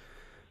because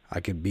I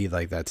could be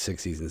like that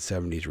 60s and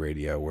 70s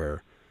radio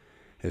where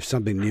if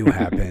something new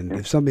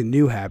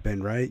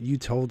happened, right, you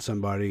told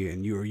somebody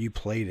and you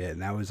played it,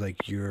 and that was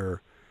like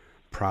you're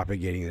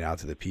propagating it out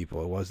to the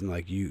people. It wasn't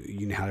like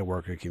you know how to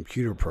work a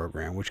computer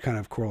program, which kind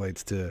of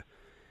correlates to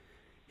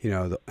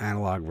the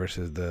analog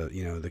versus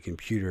the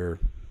computer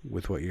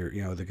with what your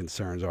the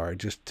concerns are.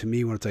 Just to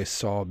me, once I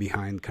saw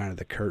behind kind of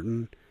the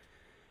curtain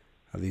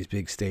of these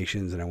big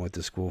stations and I went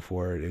to school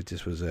for it, it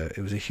just was a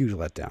huge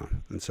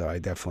letdown. And so I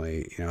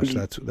definitely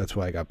so that's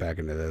why I got back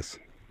into this.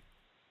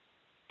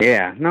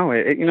 Yeah, no,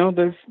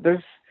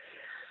 there's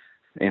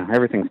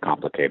everything's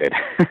complicated.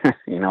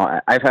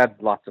 I've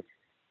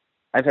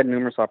had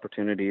numerous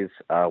opportunities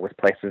with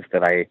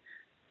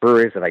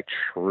breweries that I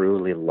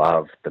truly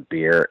love the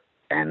beer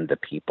and the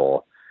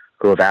people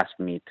who have asked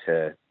me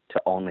to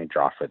only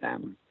draw for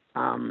them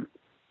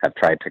have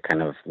tried to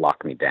kind of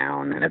lock me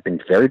down and have been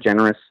very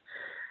generous,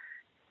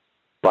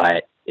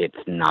 but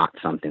it's not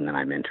something that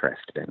I'm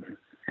interested in.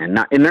 And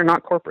they're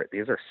not corporate.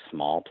 These are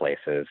small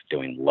places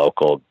doing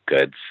local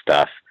good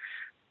stuff.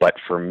 But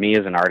for me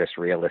as an artist,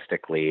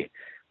 realistically,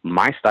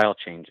 my style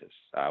changes.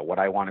 What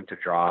I wanted to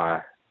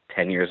draw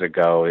 10 years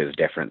ago is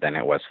different than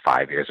it was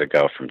 5 years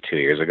ago, from 2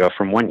 years ago,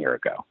 from 1 year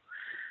ago.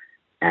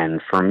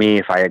 And for me,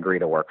 if I agree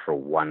to work for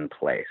one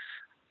place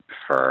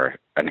for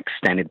an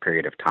extended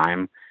period of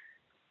time,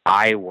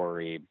 I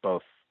worry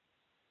both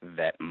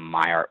that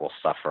my art will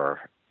suffer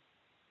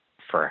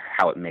for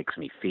how it makes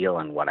me feel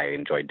and what I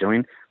enjoy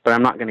doing, but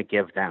I'm not going to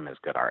give them as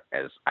good art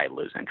as I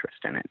lose interest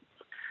in it.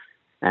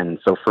 And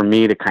so for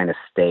me to kind of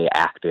stay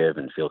active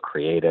and feel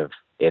creative,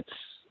 it's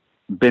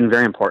been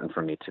very important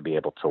for me to be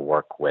able to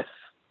work with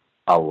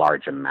a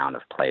large amount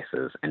of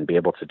places and be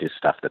able to do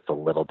stuff that's a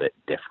little bit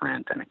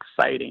different and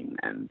exciting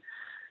and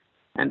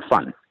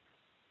fun.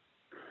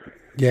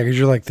 Yeah, because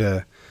you're like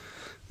the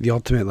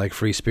ultimate like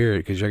free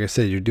spirit. Because like I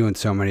said, you're doing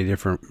so many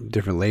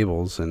different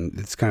labels, and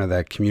it's kind of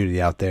that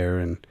community out there.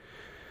 And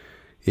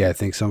yeah, I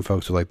think some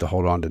folks would like to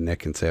hold on to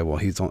Nick and say, well,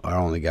 he's our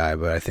only guy.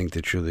 But I think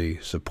to truly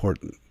support,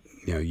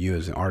 you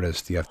as an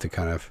artist, you have to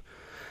kind of,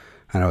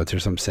 I know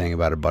there's some saying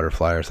about a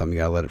butterfly or something. You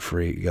gotta let it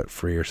free, you got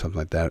free or something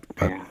like that.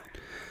 But yeah.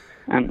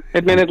 And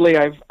admittedly,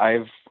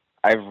 I've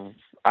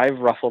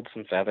ruffled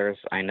some feathers.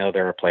 I know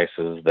there are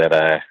places that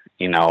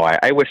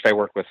I wished I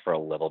worked with for a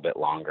little bit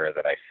longer.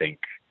 That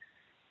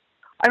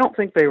I don't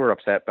think they were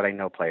upset, but I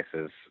know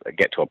places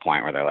get to a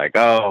point where they're like,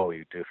 "Oh,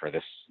 you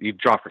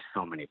draw for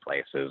so many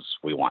places.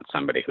 We want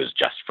somebody who's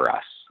just for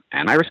us."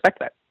 And I respect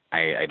that.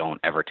 I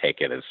don't ever take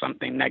it as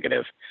something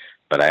negative,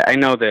 but I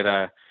know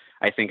that.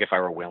 I think if I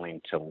were willing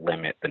to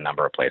limit the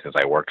number of places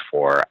I worked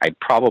for, I'd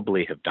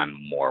probably have done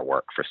more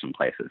work for some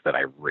places that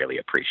I really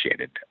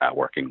appreciated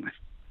working with.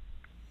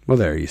 Well,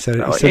 there, you said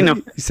it.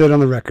 You said it on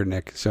the record,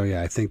 Nick. So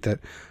yeah, I think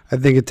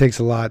it takes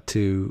a lot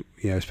to,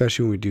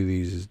 especially when we do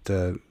these,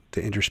 the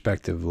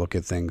introspective look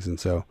at things. And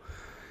so,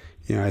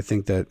 I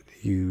think that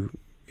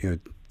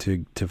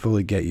to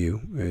fully get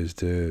you is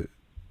to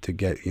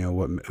get,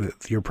 what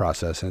your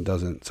process, and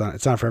it's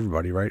not for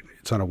everybody, right?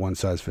 It's not a one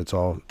size fits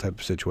all type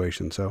of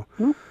situation. So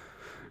I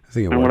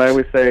think it works. What I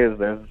always say is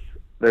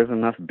there's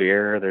enough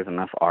beer, there's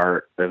enough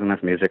art, there's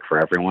enough music for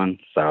everyone.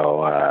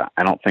 So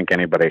I don't think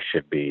anybody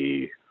should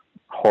be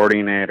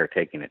hoarding it or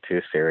taking it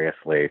too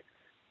seriously.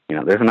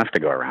 There's enough to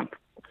go around.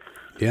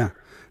 Yeah.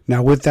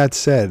 Now, with that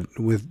said,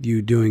 with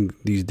you doing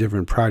these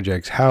different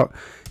projects,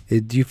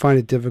 do you find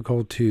it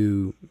difficult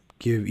to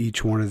give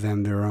each one of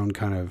them their own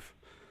kind of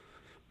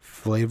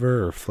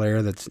flavor or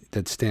flair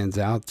that stands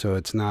out? So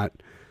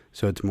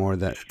it's more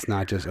that it's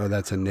not just, oh,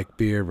 that's a Nick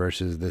beer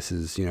versus this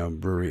is,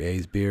 Brewery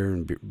A's beer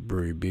and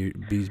Brewery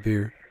B's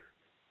beer?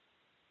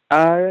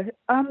 Yeah,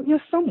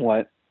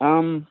 somewhat.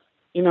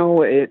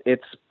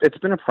 It's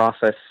been a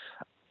process.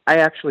 I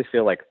actually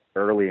feel like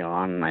early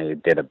on I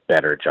did a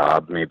better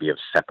job maybe of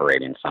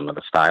separating some of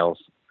the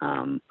styles.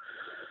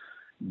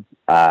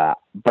 But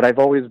I've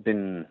always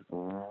been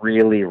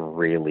really,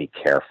 really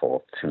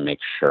careful to make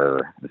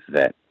sure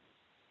that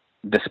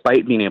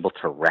despite being able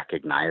to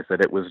recognize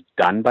that it was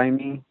done by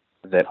me,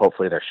 that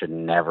hopefully there should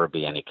never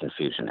be any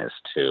confusion as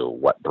to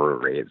what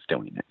brewery is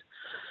doing it.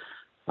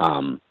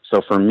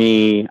 So for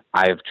me,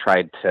 I've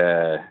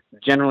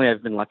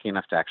been lucky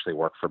enough to actually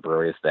work for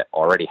breweries that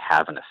already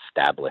have an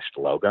established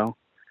logo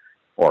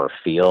or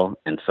feel.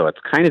 And so it's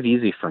kind of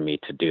easy for me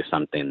to do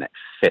something that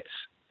fits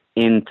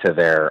into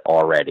their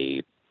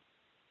already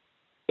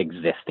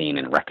existing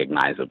and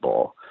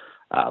recognizable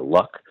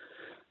look,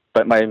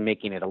 but by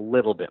making it a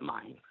little bit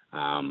mine.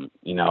 When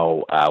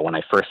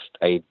I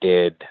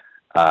did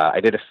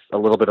a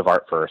little bit of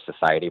art for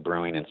Society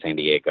Brewing in San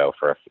Diego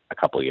for a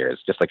couple of years,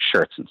 just like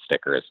shirts and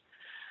stickers.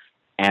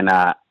 And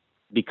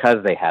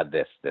because they had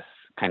this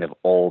kind of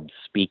old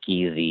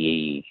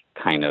speakeasy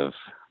kind of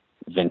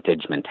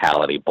vintage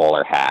mentality,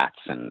 bowler hats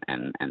and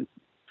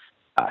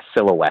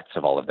silhouettes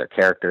of all of their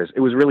characters, it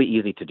was really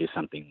easy to do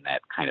something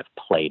that kind of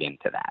played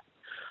into that.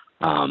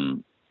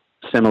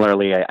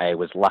 Similarly, I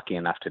was lucky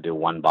enough to do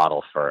one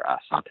bottle for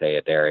Sante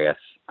Adarius.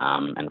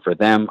 And for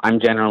them, I'm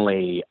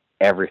generally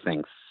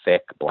everything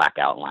thick, black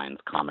outlines,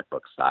 comic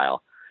book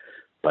style.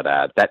 But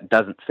that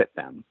doesn't fit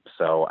them.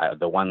 So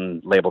the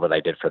one label that I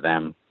did for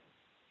them,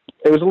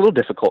 it was a little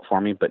difficult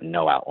for me, but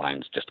no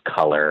outlines, just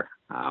color.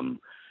 And,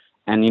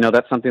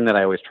 that's something that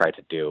I always try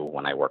to do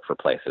when I work for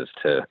places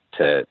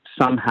to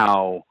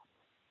somehow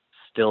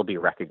still be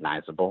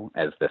recognizable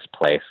as this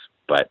place,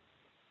 but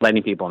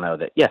letting people know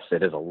that, yes,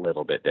 it is a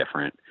little bit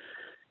different.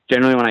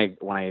 Generally,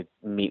 when I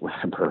meet with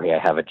a brewery, I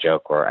have a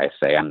joke where I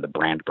say I'm the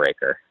brand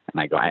breaker. And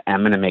I go, I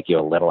am going to make you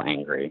a little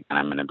angry, and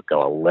I'm going to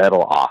go a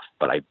little off,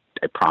 but I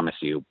promise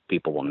you,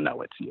 people will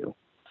know it's you.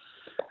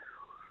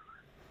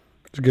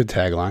 It's a good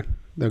tagline.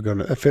 They're going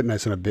to fit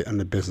nice on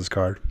the business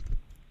card.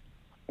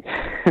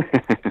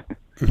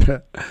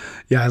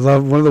 Yeah, I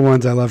love one of the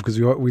ones I love because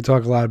we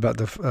talk a lot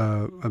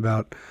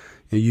about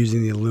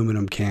using the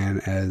aluminum can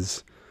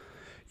as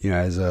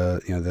as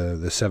a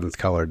the seventh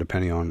color,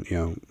 depending on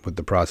what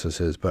the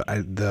process is. But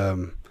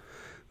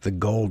the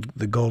gold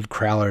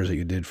crowlers that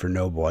you did for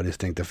Noble, I just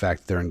think the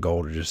fact that they're in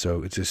gold are just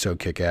so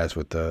kick ass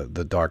with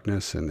the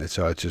darkness, and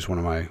so it's just one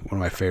of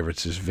my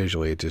favorites. Just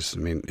visually,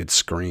 it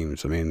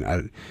screams.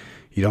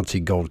 You don't see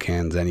gold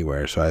cans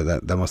anywhere, so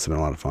that must have been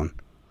a lot of fun.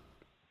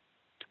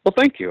 Well,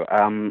 thank you.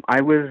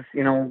 I was,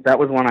 that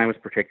was one I was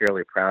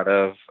particularly proud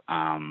of.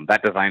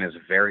 That design is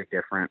very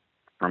different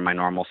from my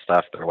normal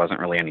stuff. There wasn't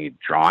really any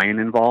drawing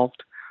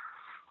involved.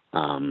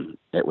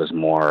 It was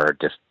more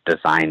just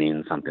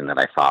designing something that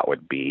I thought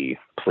would be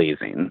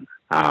pleasing.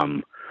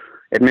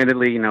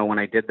 Admittedly, when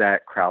I did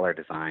that Crowler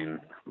design,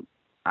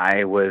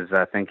 I was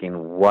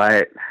thinking,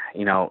 what,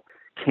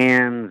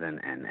 cans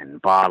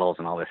and bottles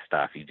and all this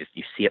stuff, you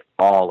see it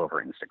all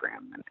over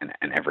Instagram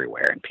and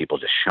everywhere, and people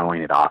just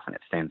showing it off, and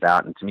it stands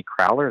out. And to me,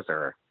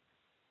 Crowlers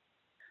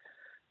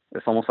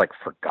it's almost like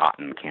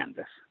forgotten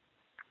canvas.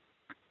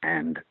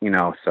 And,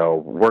 so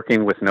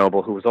working with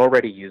Noble, who was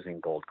already using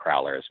gold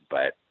Crowlers,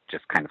 but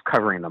just kind of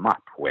covering them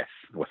up with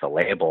a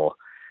label,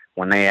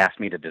 when they asked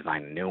me to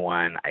design a new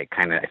one, I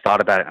thought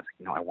about it. And I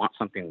was like, I want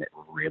something that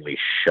really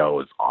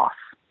shows off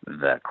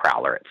the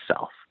Crowler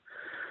itself,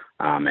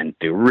 and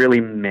do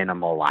really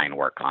minimal line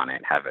work on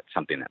it, have it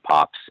something that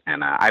pops.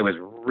 And I was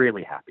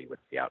really happy with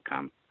the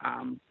outcome.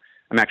 I'm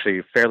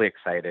actually fairly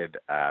excited,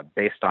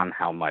 based on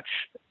how much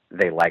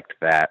they liked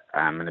that.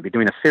 I'm going to be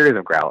doing a series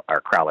of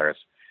Crowlers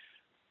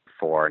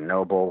for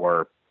Noble,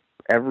 where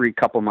every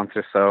couple months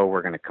or so,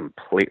 we're going to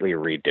completely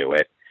redo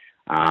it.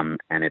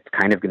 And it's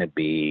kind of going to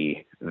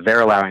be,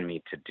 they're allowing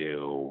me to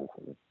do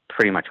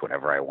pretty much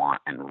whatever I want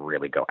and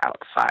really go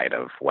outside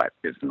of what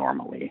is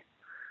normally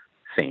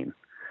seen.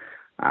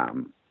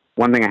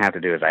 One thing I have to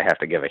do is I have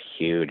to give a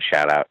huge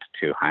shout out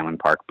to Highland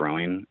Park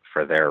Brewing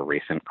for their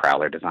recent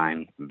Crowler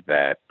design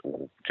that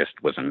just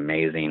was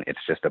amazing. It's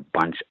just a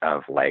bunch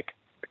of like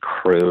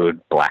crude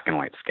black and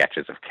white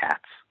sketches of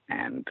cats,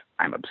 and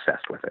I'm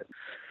obsessed with it.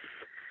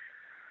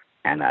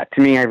 And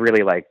to me, I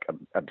really like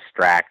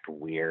abstract,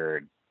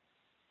 weird,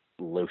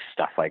 loose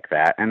stuff like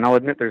that. And I'll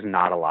admit there's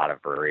not a lot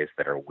of breweries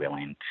that are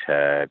willing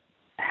to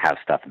have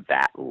stuff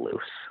that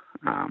loose.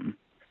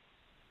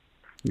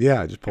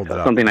 Yeah, I just pulled that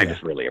up. Something I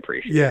just really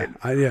appreciate.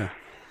 Yeah.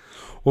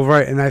 Well,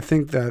 right, and I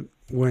think that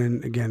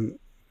when again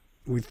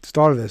we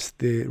started this,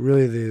 the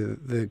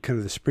kind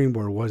of the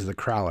springboard was the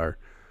Crowler,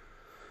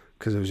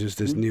 because it was just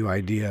this new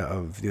idea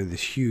of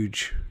this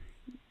huge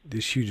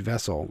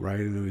vessel, right?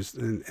 And it was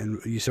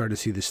and you started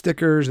to see the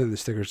stickers, and the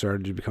stickers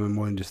started to become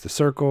more than just the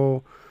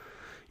circle.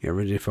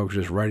 Originally folks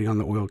were just writing on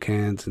the oil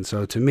cans, and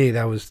so to me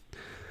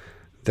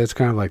that's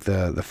kind of like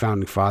the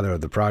founding father of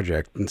the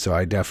project. And so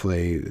I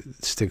definitely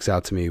sticks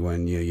out to me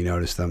when you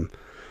notice them,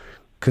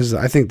 because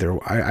I think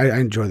I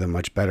enjoy them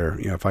much better.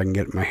 If I can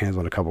get my hands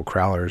on a couple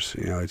Crowlers,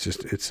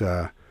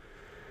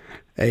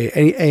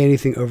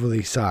 anything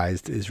overly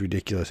sized is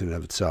ridiculous in and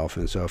of itself.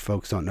 And so if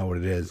folks don't know what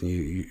it is, and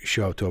you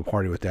show up to a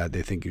party with that,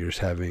 they think you're just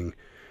having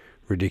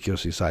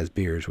ridiculously sized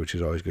beers, which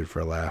is always good for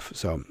a laugh.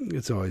 So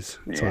it's always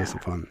some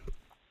fun.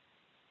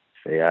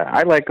 Yeah,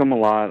 I like them a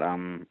lot.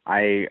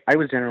 I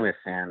was generally a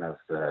fan of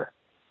the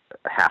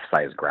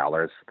half-size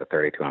growlers, the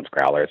 32-ounce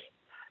growlers.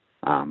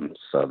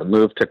 So the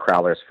move to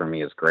Crowlers for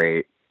me is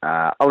great.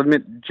 I'll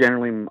admit,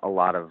 generally,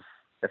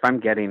 if I'm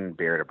getting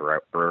beer at a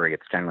brewery,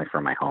 it's generally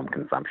for my home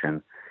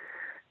consumption.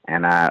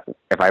 And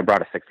if I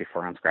brought a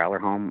 64-ounce growler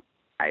home,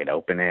 I'd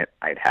open it.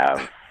 I'd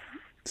have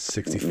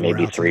 64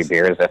 maybe ounces. 3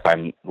 beers if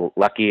I'm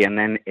lucky, and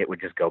then it would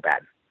just go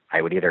bad.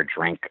 I would either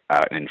drink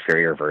an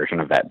inferior version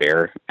of that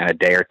beer in a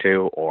day or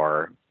two,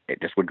 or it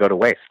just would go to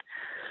waste.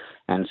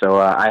 And so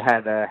I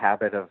had a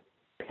habit of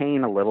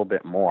paying a little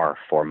bit more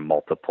for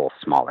multiple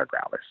smaller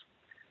growlers.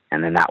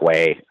 And then that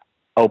way,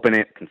 open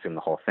it, consume the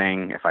whole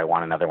thing. If I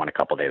want another one a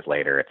couple days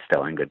later, it's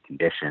still in good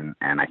condition.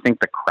 And I think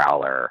the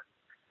Crowler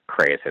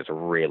craze has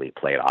really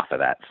played off of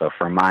that. So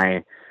for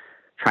my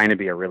trying to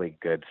be a really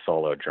good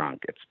solo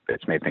drunk,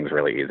 it's made things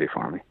really easy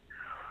for me.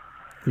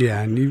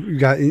 Yeah, and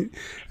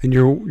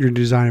you're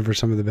designing for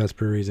some of the best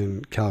breweries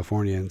in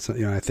California, and so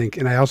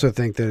I also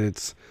think that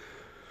it's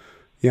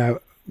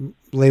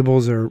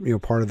labels are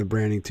part of the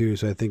branding too.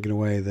 So I think in a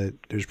way that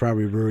there's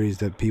probably breweries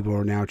that people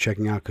are now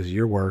checking out because of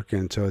your work,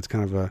 and so it's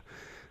kind of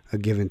a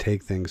give and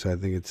take thing. So I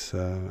think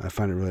I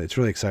find it's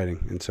really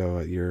exciting, and so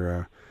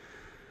you're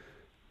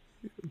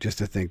just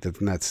to think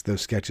that's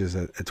those sketches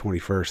at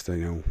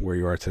 21st, where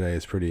you are today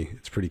is pretty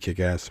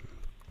kick ass.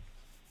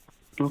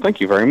 Well,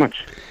 thank you very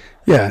much.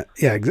 Yeah.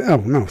 Oh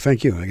no,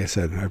 thank you. Like I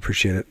said, I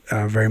appreciate it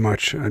very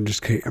much. I'm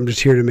just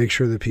here to make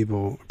sure that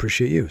people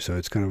appreciate you. So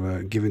it's kind of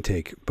a give and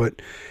take.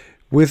 But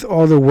with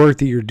all the work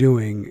that you're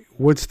doing,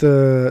 what's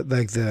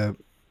the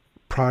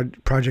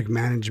project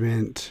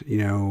management?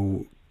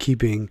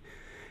 Keeping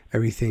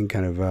everything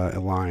kind of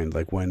aligned.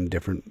 Like when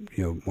different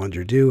ones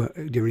are due.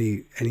 Do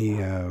you have any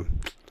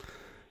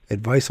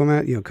advice on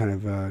that?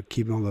 Kind of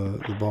keeping all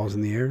the balls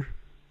in the air,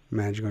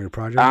 managing all your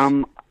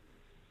projects.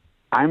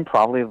 I'm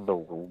probably the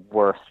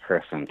worst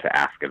person to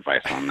ask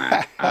advice on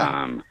that.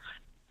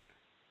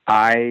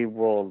 I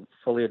will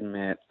fully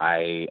admit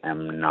I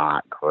am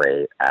not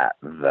great at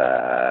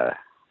the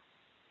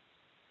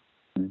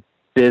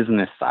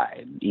business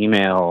side,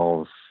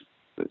 emails,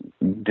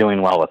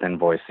 doing well with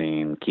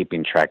invoicing,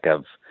 keeping track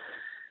of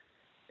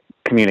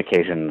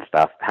communication and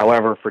stuff.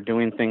 However, for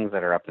doing things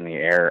that are up in the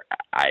air,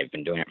 I've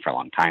been doing it for a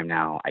long time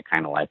now. I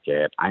kind of like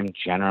it. I'm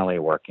generally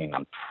working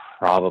on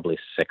probably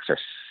 6 or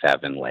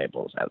 7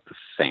 labels at the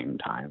same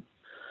time.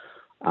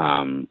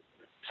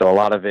 So a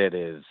lot of it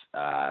is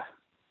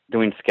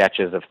doing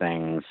sketches of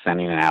things,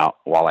 sending it out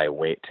while I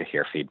wait to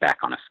hear feedback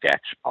on a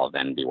sketch. I'll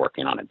then be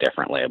working on a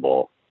different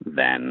label,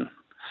 then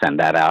send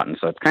that out. And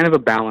so it's kind of a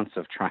balance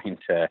of trying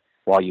to,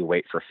 while you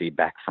wait for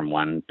feedback from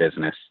one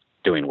business,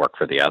 doing work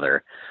for the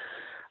other.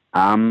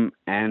 And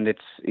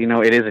it's,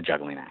 it is a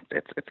juggling act.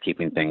 It's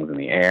keeping things in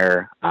the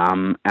air.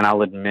 And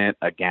I'll admit,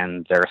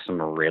 again, there are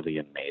some really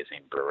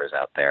amazing brewers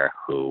out there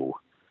who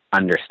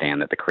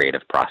understand that the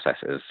creative process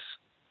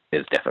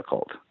is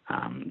difficult.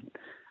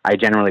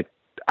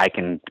 I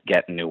can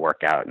get new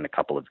work out in a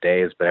couple of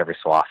days, but every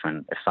so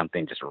often, if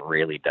something just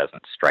really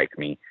doesn't strike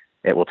me,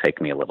 it will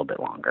take me a little bit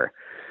longer.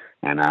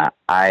 And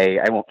I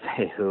won't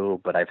say who,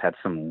 but I've had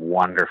some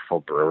wonderful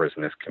brewers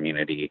in this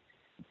community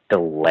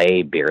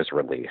delay beer's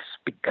release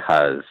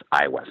because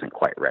I wasn't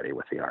quite ready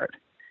with the art.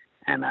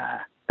 And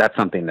that's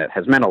something that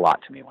has meant a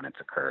lot to me when it's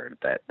occurred,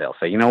 that they'll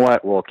say, you know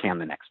what, we'll can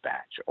the next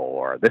batch,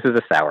 or this is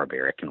a sour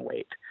beer, it can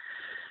wait.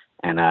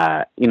 And,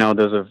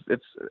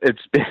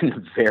 it's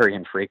been very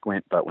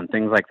infrequent, but when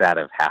things like that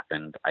have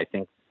happened, I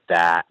think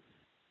that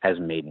has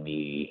made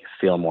me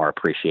feel more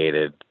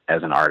appreciated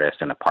as an artist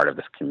and a part of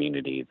this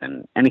community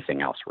than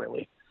anything else,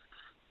 really.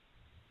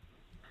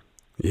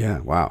 Yeah.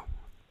 Wow.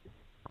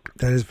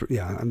 That is,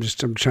 yeah. I'm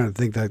trying to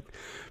think that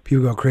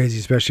people go crazy,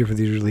 especially for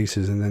these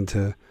releases, and then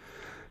to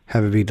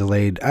have it be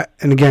delayed.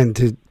 And again,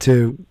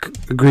 to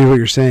agree with what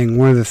you're saying,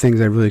 one of the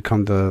things I've really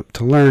come to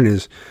learn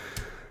is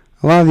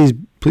a lot of these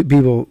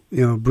people,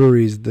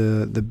 breweries,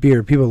 the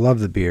beer, people love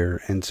the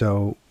beer. And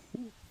so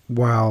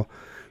while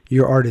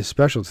your art is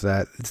special to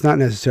that, it's not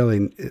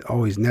necessarily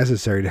always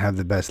necessary to have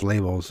the best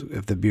labels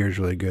if the beer is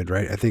really good,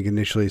 right? I think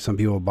initially some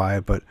people buy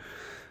it, but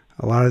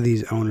a lot of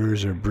these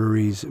owners or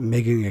breweries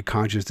making a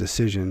conscious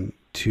decision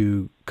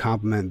to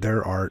complement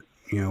their art,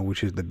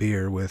 which is the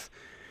beer, with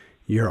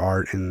your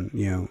art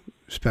and,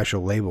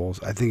 special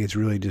labels. I think it's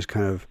really just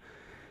kind of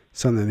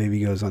something that maybe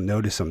goes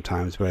unnoticed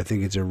sometimes, but I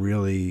think it's a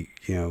really,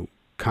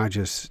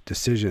 conscious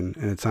decision,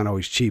 and it's not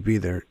always cheap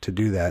either to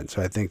do that.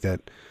 So I think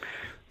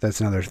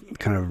that's another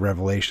kind of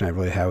revelation I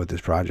really had with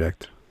this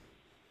project.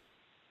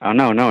 Oh,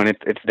 no. And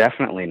it's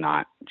definitely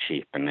not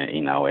cheap. And,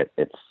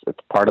 it's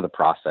part of the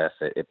process.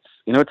 It's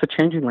a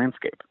changing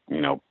landscape.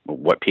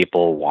 What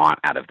people want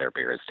out of their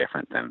beer is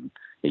different than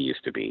it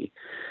used to be.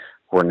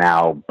 We're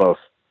now both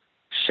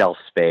shelf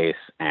space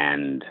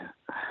and,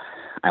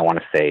 I want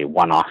to say,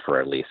 one-off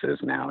releases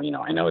now.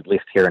 I know at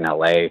least here in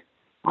LA,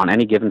 on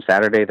any given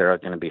Saturday, there are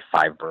going to be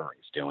 5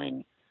 breweries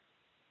doing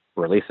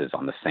releases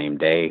on the same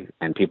day,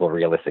 and people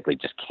realistically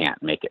just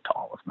can't make it to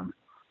all of them.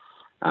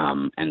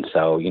 And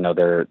so,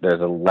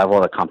 there's a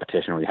level of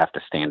competition where you have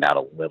to stand out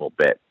a little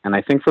bit. And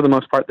I think for the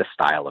most part, the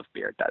style of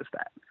beer does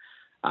that.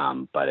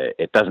 But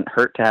it doesn't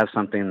hurt to have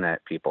something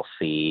that people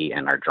see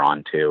and are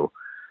drawn to.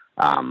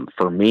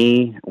 For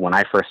me, when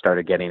I first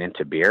started getting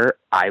into beer,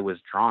 I was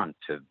drawn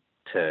to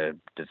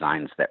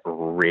designs that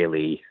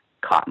really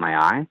caught my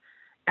eye,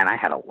 and I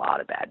had a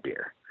lot of bad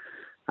beer.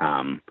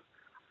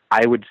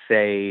 I would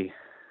say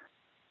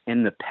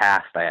in the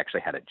past, I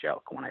actually had a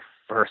joke when I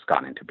first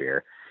got into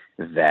beer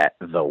that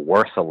the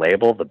worse a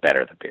label, the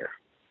better the beer.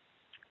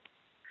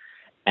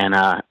 And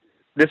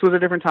this was a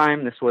different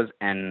time.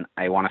 And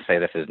I want to say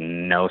this is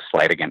no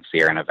slight against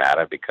Sierra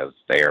Nevada because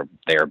they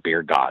are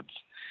beer gods.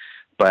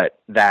 But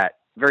that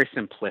very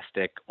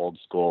simplistic, old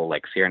school,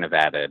 like Sierra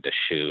Nevada,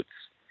 Deschutes,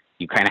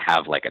 you kind of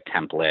have like a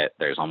template.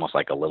 There's almost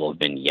like a little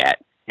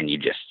vignette, and you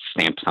just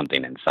stamp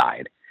something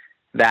inside.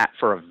 That,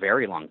 for a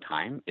very long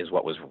time, is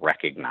what was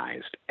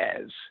recognized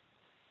as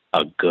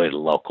a good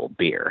local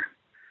beer.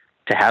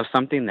 To have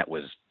something that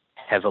was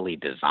heavily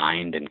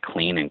designed and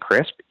clean and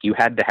crisp, you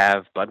had to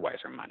have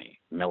Budweiser money,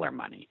 Miller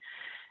money.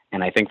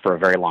 And I think for a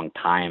very long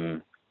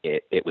time,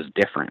 it was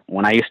different.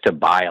 When I used to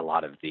buy a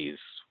lot of these,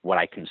 what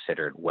I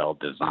considered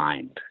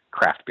well-designed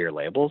craft beer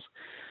labels,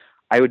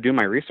 I would do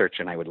my research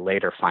and I would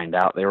later find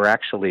out they were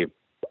actually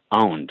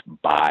owned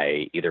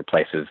by either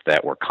places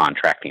that were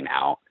contracting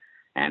out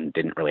and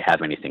didn't really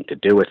have anything to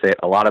do with it.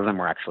 A lot of them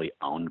were actually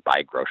owned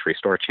by grocery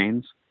store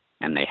chains,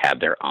 and they had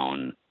their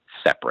own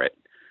separate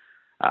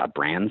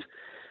brands.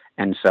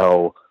 And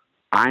so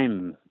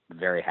I'm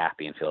very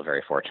happy and feel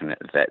very fortunate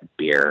that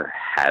beer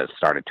has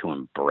started to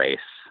embrace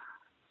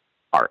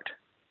art.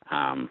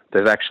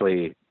 There's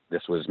actually,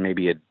 this was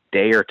maybe a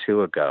day or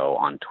two ago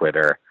on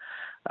Twitter,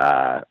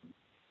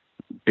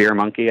 Beer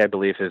Monkey, I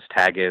believe his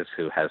tag is,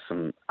 who has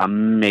some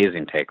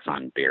amazing takes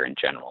on beer in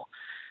general,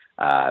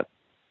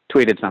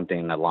 tweeted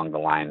something along the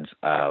lines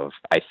of,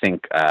 I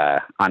think,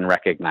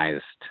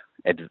 unrecognized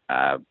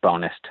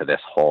bonus to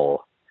this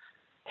whole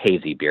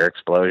hazy beer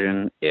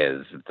explosion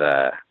is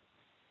the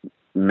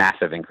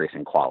massive increase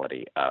in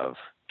quality of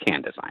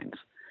can designs.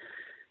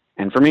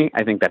 And for me,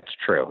 I think that's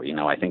true.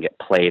 I think it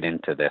played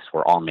into this.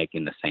 We're all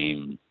making the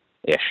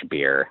same-ish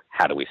beer.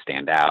 How do we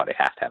stand out? It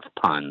has to have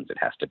puns. It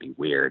has to be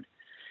weird.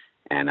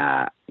 And,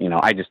 I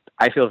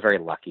feel very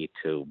lucky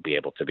to be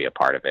able to be a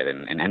part of it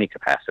in any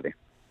capacity.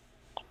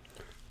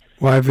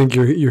 Well, I think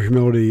your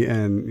humility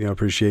and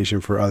appreciation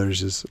for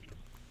others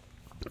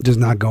does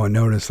not go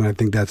unnoticed, and I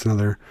think that's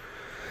another.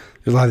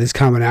 There's a lot of these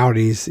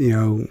commonalities,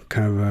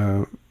 kind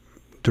of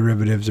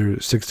derivatives or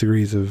 6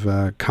 degrees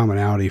of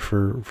commonality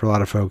for a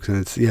lot of folks, and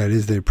it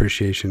is the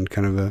appreciation,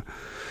 kind of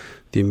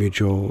the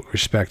mutual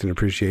respect and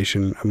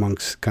appreciation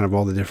amongst kind of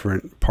all the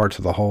different parts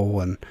of the whole,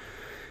 and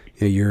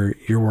your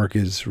work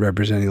is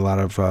representing a lot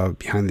of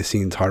behind the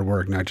scenes hard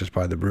work, not just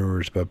by the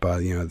brewers, but by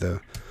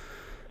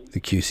the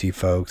QC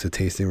folks, the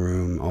tasting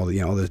room, all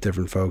those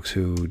different folks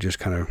who just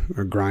kind of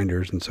are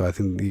grinders. And so I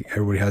think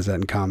everybody has that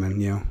in common.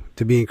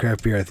 To be in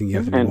craft beer, I think you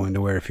have to be willing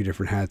to wear a few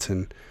different hats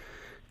and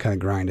kind of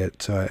grind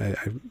it. So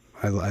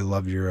I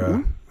love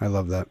your I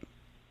love that.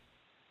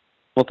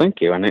 Well,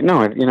 thank you. And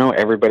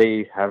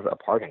everybody has a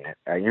part in it.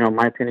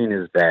 My opinion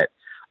is that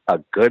a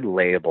good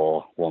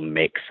label will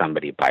make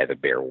somebody buy the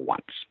beer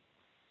once,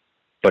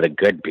 but a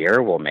good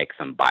beer will make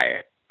them buy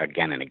it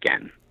again and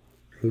again.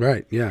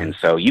 Right. Yeah. And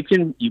so you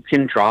can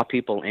draw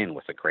people in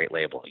with a great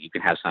label. You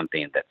can have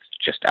something that's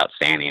just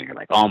outstanding and you're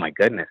like, oh my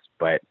goodness.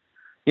 But,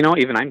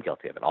 even I'm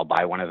guilty of it. I'll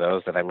buy one of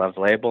those that I love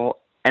the label,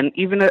 and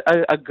even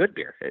a good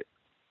beer.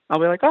 I'll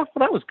be like, oh, well,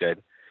 that was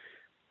good.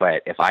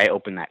 But if I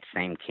open that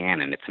same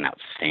can and it's an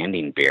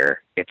outstanding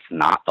beer, it's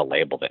not the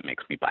label that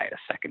makes me buy it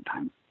a second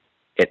time.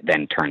 It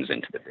then turns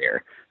into the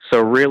beer. So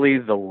really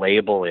the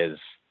label is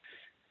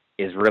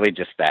really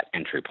just that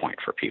entry point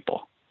for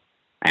people.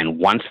 And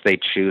once they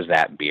choose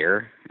that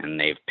beer and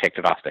they've picked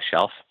it off the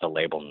shelf, the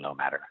label no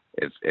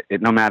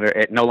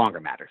longer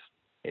matters.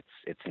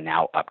 It's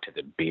now up to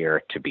the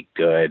beer to be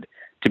good,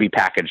 to be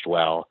packaged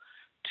well,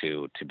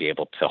 to be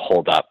able to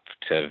hold up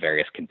to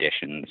various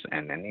conditions.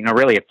 And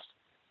really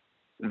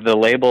the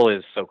label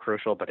is so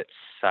crucial, but it's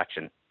such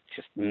a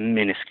just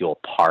minuscule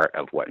part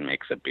of what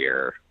makes a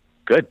beer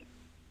good.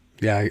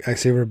 Yeah, I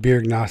say we're beer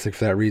agnostic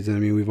for that reason. I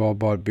mean, we've all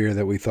bought beer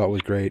that we thought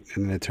was great,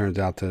 and then it turns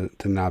out to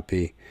not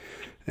be.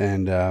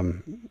 And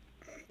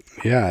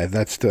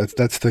that's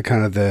the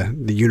kind of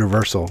the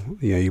universal.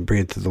 You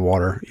bring it to the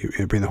water,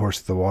 you bring the horse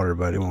to the water,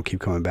 but it won't keep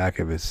coming back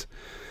if it's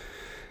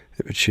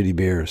shitty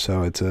beer.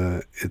 So it's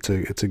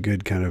a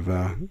good kind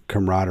of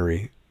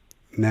camaraderie.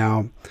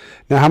 Now,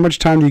 how much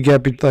time do you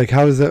get? Like,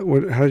 how does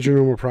your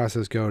normal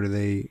process go? Do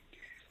they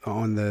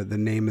on the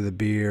name of the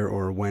beer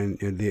or when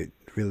the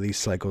release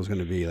cycle is going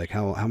to be? Like,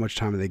 how much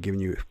time are they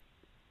giving you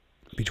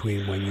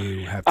between when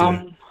you have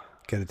to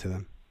get it to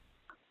them?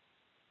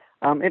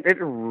 It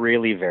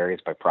really varies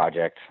by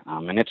project,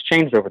 and it's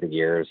changed over the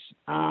years.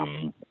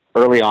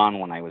 Early on,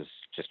 when I was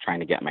just trying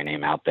to get my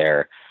name out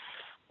there,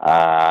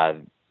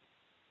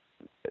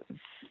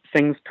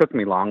 things took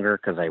me longer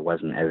because I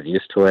wasn't as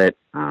used to it.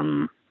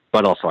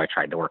 But also, I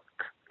tried to work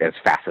as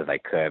fast as I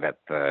could at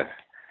the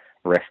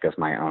risk of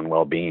my own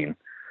well-being.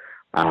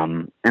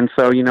 And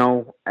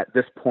so, at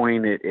this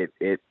point,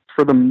 it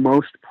for the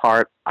most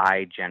part,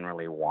 I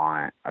generally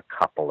want a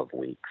couple of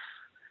weeks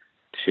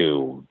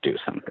to do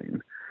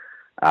something.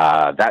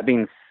 That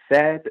being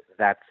said,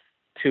 that's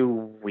 2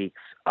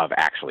 weeks of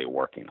actually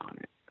working on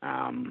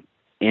it.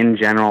 In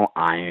general,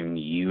 I'm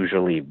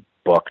usually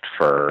booked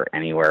for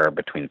anywhere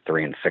between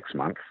 3 and 6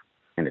 months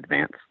in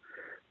advance.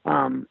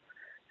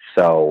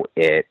 So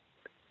there's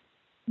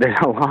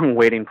a long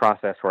waiting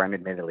process where I'm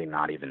admittedly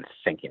not even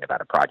thinking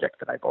about a project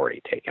that I've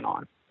already taken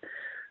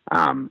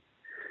on.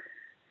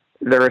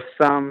 There are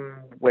some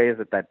ways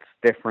that's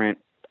different.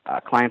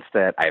 Clients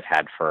that I've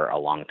had for a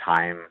long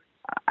time,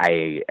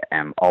 I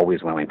am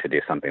always willing to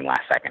do something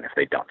last second if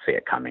they don't see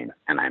it coming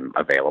and I'm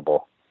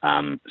available.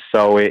 I'll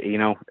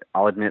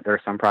admit there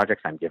are some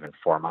projects I'm given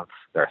 4 months.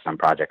 There are some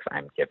projects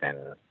I'm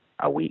given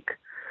a week.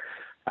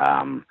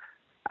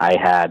 I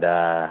had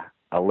a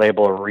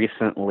label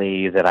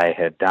recently that I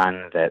had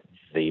done that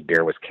the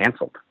beer was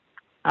canceled.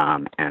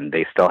 And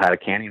they still had a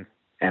canning,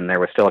 and there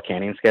was still a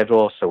canning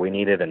schedule. So we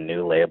needed a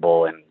new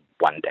label in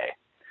 1 day.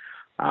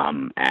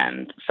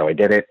 And so I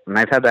did it. And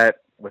I've had that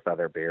with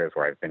other beers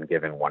where I've been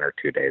given 1 or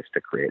 2 days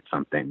to create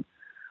something,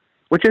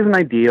 which isn't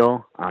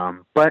ideal.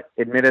 But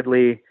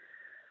admittedly,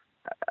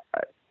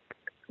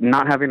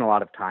 not having a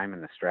lot of time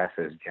and the stress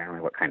is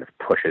generally what kind of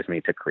pushes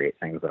me to create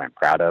things that I'm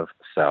proud of.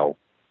 So,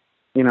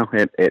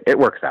 it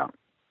works out.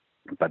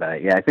 But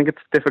I think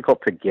it's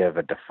difficult to give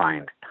a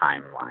defined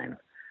timeline.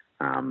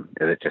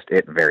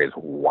 It varies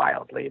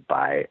wildly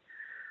by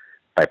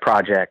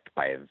project,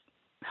 by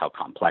how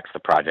complex the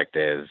project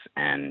is,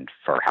 and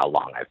for how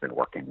long I've been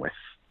working with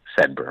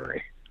said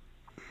brewery.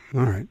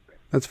 All right.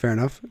 That's fair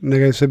enough.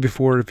 Like I said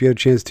before, if you had a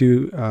chance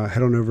to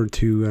head on over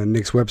to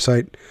Nick's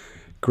website,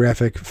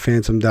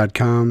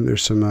 graphicphantom.com.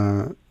 There's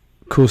some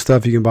cool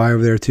stuff you can buy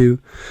over there too.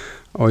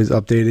 Always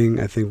updating.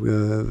 I think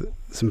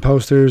some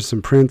posters,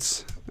 some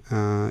prints,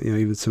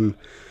 even some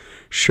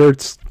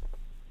shirts.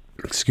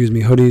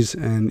 hoodies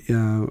and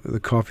the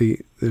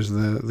coffee. There's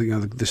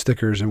the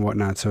stickers and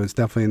whatnot. So it's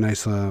definitely a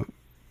nice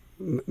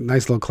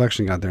little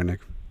collection you got there,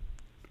 Nick.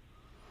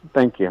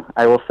 Thank you.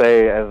 I will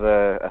say, as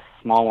a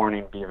small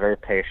warning, be very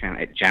patient.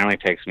 It generally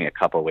takes me a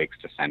couple of weeks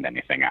to send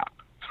anything out.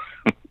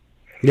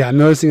 Yeah, I'm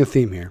noticing a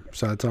theme here,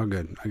 so it's all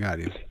good. I got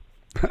you.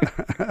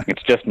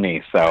 It's just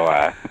me,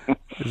 so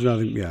there's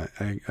nothing. Yeah,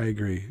 I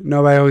agree.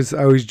 No, I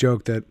always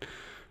joke that,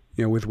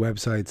 with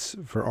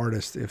websites for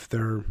artists, if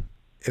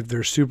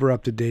they're super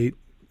up to date,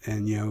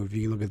 and if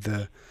you look at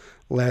the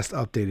last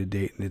updated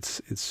date and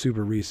it's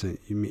super recent,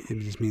 it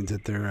just means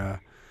that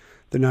they're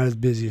not as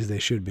busy as they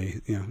should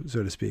be,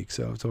 so to speak.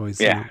 So it's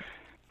always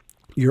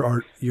your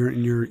art,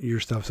 your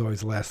stuff's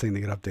always the last thing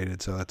to get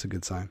updated. So that's a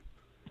good sign.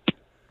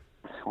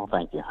 Well,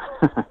 thank you.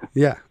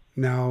 Yeah.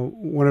 Now,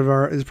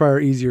 this is probably our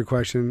easier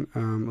question.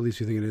 At least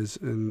we think it is,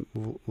 and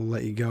we'll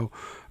let you go.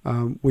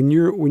 When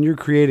you're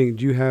creating,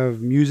 do you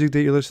have music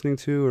that you're listening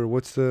to, or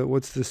what's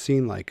the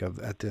scene like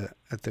at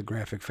the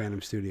Graphic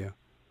Phantom studio?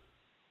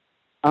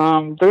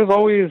 There's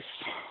always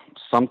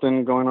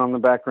something going on in the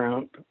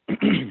background.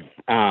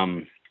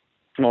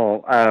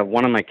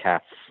 One of my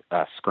cats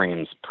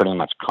screams pretty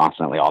much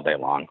constantly all day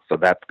long, so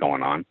that's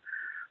going on.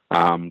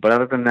 But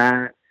other than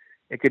that,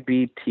 it could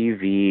be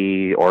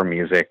TV or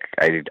music.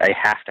 I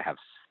have to have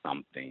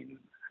something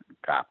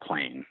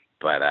playing.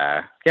 But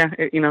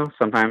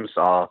sometimes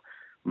I'll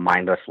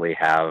mindlessly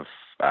have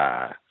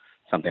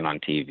something on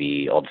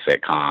TV, old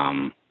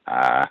sitcom.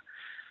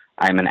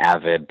 I'm an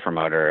avid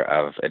promoter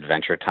of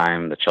Adventure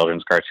Time, the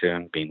children's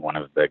cartoon, being one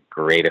of the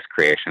greatest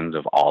creations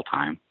of all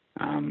time.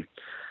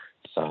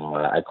 So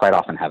I quite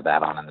often have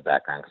that on in the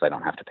background because I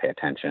don't have to pay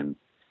attention.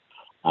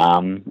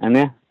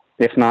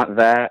 If not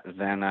that,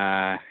 then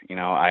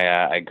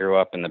I grew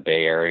up in the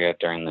Bay Area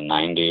during the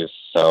 90s,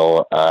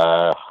 so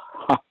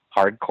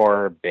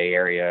hardcore Bay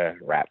Area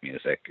rap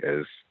music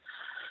is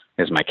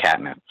my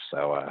catnip.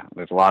 So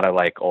there's a lot of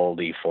like old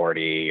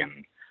E40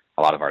 and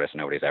a lot of artists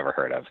nobody's ever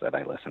heard of that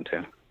I listen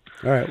to.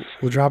 All right,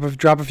 we'll drop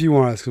a few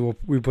on us because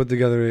we put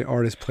together an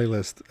artist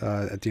playlist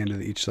at the end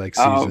of each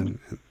season.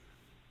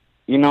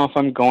 If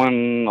I'm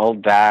going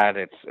old dad,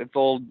 it's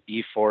old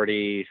E40,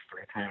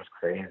 Three Times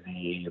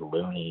Crazy,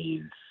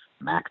 Loonies,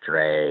 Mac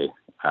Dre,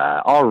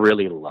 all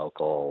really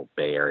local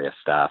Bay Area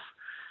stuff.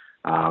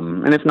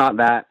 And if not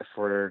that, if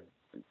we're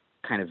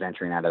kind of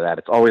venturing out of that,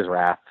 it's always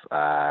rap,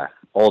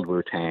 old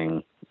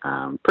Wu-Tang,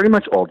 pretty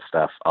much old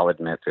stuff. I'll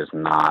admit there's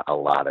not a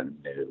lot of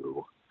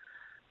new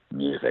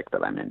music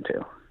that I'm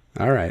into.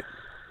 All right.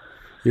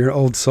 You're an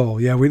old soul.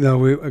 Yeah, we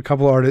know. A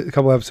couple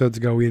episodes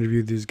ago, we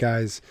interviewed these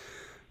guys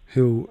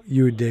who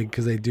you would dig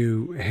because they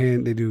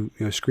do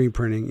screen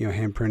printing,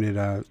 hand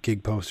printed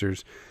gig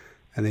posters,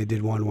 and they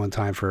did one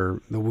time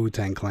for the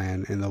Wu-Tang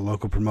Clan, and the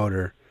local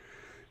promoter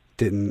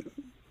didn't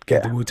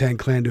get the Wu-Tang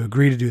Clan to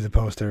agree to do the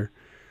poster,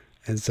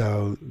 and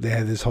so they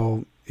had this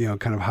whole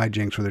kind of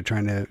hijinks where they're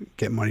trying to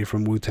get money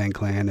from Wu-Tang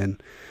Clan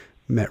and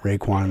met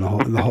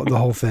Raekwon and the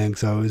whole thing.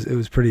 So it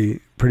was pretty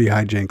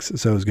hijinks.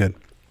 So it was good.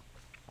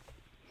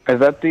 Is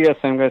that the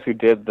same guys who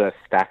did the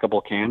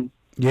stackable cans?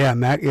 Yeah,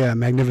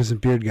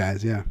 Magnificent Beard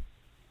guys, yeah.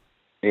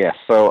 Yeah,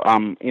 so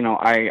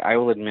I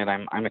will admit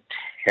I'm a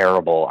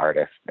terrible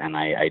artist, and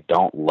I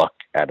don't look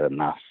at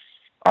enough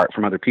art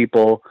from other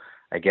people.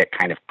 I get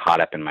kind of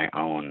caught up in my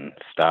own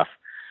stuff.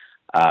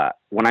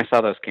 When I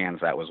saw those cans,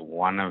 that was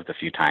one of the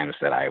few times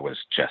that I was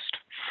just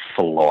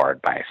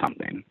floored by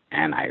something,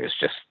 and I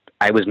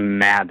was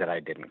mad that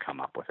I didn't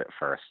come up with it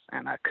first,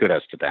 and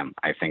kudos to them.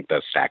 I think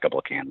those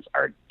stackable cans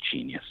are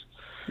genius.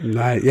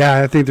 Right.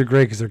 Yeah, I think they're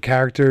great because they're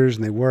characters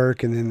and they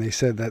work. And then they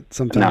said that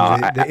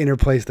sometimes they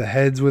interplace the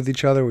heads with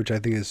each other, which I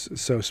think is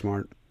so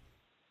smart.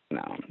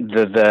 No,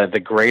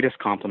 the greatest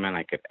compliment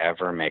I could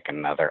ever make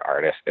another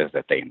artist is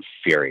that they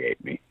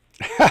infuriate me.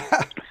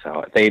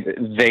 So they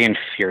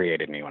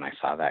infuriated me when I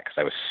saw that because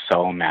I was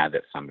so mad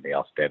that somebody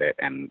else did it.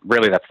 And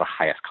really, that's the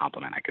highest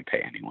compliment I could pay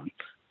anyone.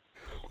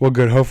 Well,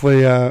 good.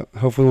 Hopefully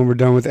when we're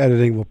done with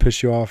editing, we'll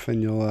piss you off and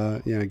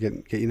you'll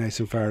get you nice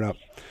and fired up.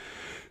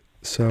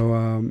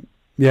 So.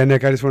 Yeah,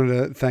 Nick, I just wanted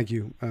to thank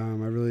you. I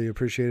really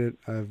appreciate it.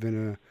 I've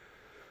been a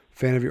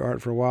fan of your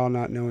art for a while,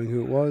 not knowing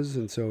who it was,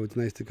 and so it's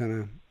nice to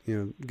kind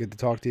of get to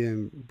talk to you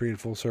and bring it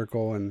full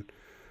circle. And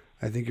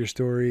I think your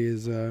story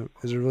is a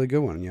really good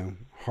one.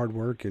 Hard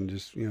work and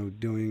just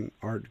doing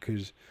art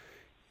because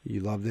you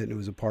loved it and it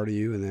was a part of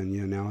you, and then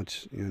now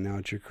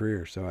it's your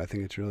career. So I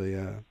think it's really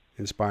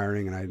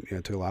inspiring, and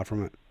I took a lot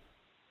from it.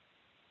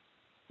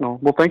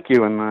 Well, thank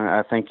you,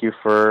 and thank you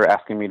for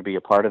asking me to be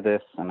a part of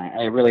this. And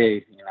I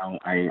really,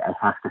 I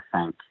have to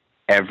thank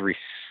every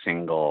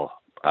single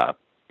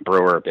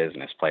brewer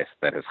business place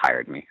that has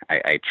hired me.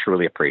 I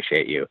truly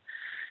appreciate you,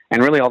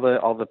 and really all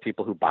the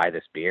people who buy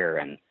this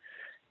beer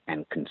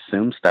and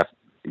consume stuff.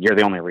 You're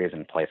the only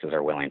reason places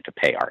are willing to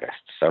pay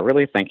artists. So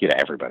really, thank you to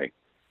everybody.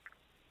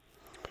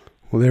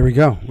 Well, there we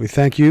go. We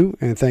thank you,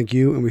 and thank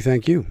you, and we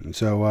thank you. And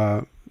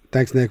so,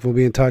 thanks, Nick. We'll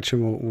be in touch,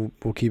 and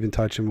we'll keep in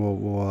touch, and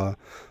we'll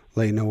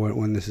let you know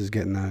when this is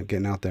getting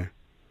out there.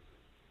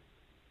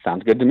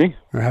 Sounds good to me.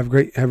 All right, have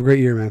a great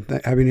year, man.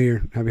 Happy New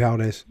Year. Happy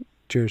holidays.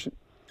 Cheers.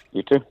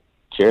 You too.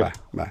 Cheers.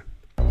 Bye.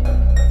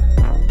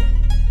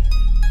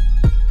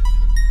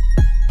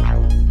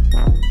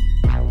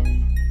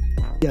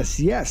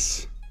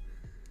 Yes.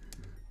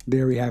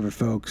 There we have it,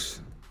 folks.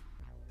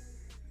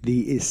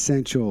 The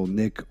essential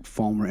Nick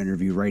Fullmer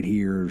interview right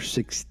here,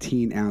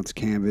 16-ounce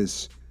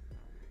canvas,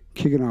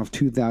 kicking off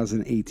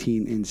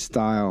 2018 in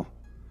style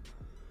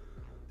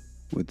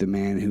with the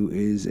man who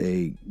is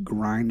a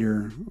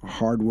grinder,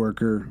 hard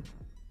worker,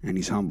 and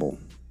he's humble.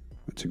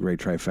 It's a great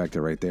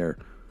trifecta right there.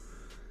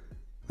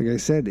 Like I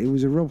said, it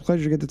was a real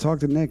pleasure to get to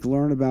talk to Nick,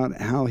 learn about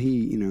how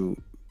he,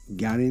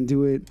 got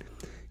into it,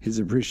 his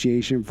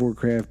appreciation for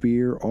craft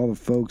beer, all the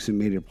folks that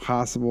made it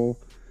possible.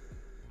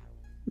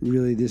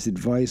 Really, this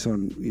advice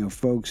on,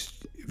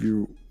 folks, if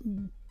you're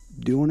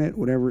doing it,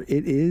 whatever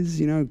it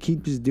is,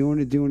 keep just doing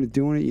it.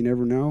 You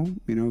never know.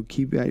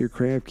 Keep at your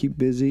craft, keep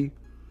busy.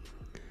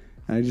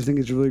 And I just think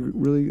it's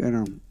really,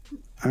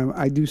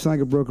 I do sound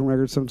like a broken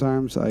record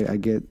sometimes. I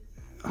get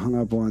hung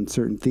up on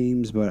certain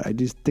themes, but I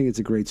just think it's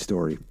a great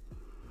story.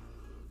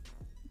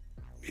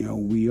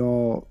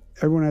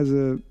 Everyone has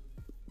a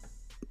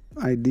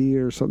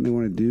idea or something they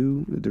want to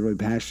do that they're really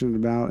passionate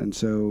about, and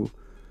so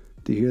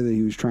to hear that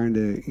he was trying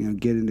to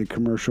get into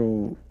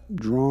commercial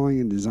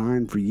drawing and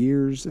design for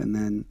years, and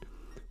then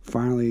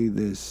finally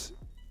this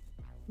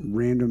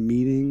random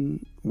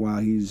meeting while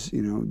he's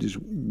just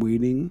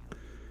waiting,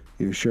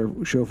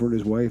 chauffeured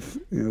his wife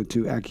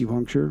to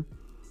acupuncture,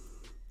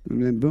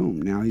 and then boom,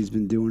 now he's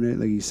been doing it.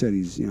 Like he said,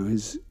 he's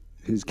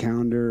his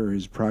calendar or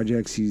his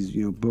projects, he's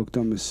booked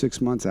almost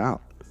 6 months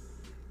out.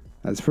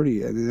 That's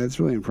really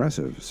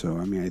impressive. So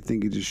I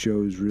think it just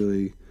shows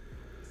really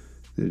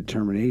the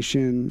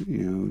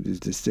determination,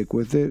 just to stick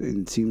with it.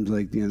 And it seems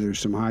like there's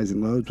some highs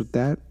and lows with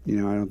that. I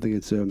don't think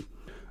it's a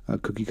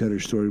cookie cutter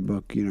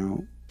storybook.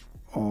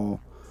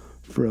 All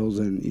frills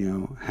and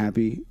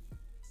happy.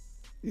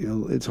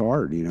 It's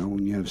hard.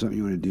 When you have something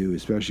you want to do,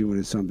 especially when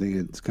it's something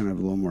that's kind of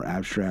a little more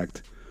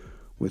abstract,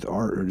 with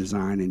art or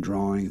design and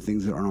drawing,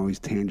 things that aren't always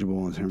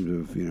tangible in terms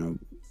of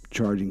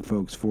charging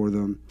folks for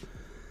them.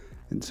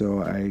 And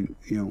so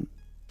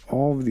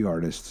all of the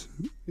artists,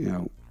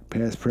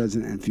 past,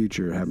 present, and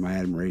future, have my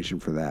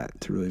admiration for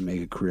that, to really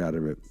make a career out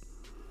of it.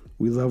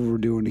 We love what we're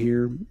doing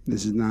here.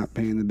 This is not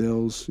paying the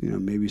bills.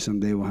 Maybe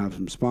someday we'll have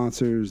some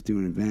sponsors, do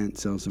an event,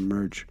 sell some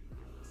merch.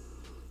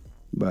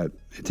 But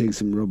it takes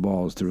some real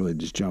balls to really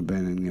just jump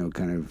in and,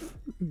 kind of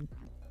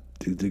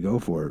to go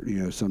for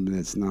it, something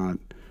that's not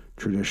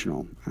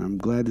traditional. And I'm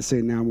glad to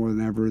say now more than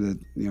ever that,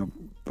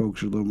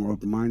 folks are a little more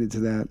open-minded to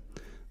that,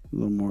 a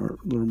little more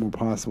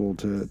possible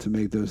to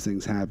make those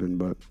things happen.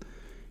 But,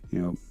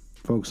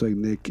 folks like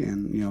Nick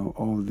and,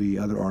 all of the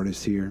other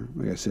artists here,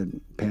 like I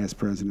said, past,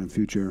 present, and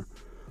future,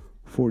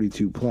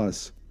 42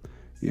 plus,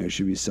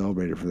 should be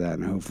celebrated for that.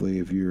 And hopefully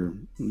if you're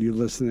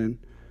listening,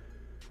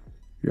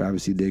 you're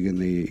obviously digging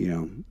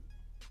the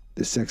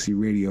sexy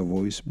radio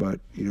voice, but,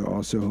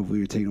 also hopefully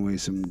you're taking away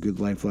some good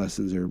life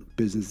lessons or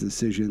business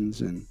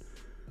decisions. And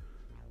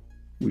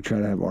we try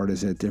to have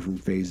artists at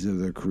different phases of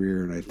their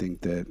career. And I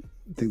think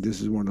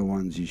this is one of the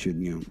ones you should,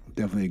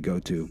 definitely go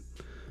to.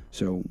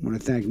 So I want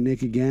to thank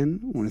Nick again.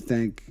 I want to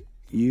thank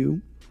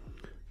you.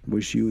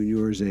 Wish you and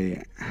yours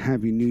a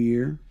happy new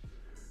year.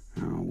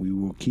 We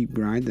will keep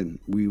grinding.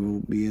 We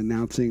will be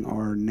announcing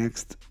our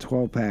next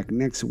 12-pack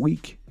next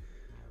week.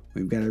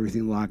 We've got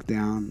everything locked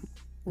down.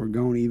 We're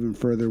going even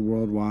further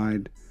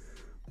worldwide.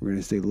 We're going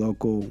to stay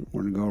local.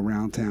 We're going to go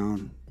around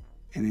town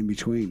and in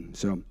between.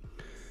 So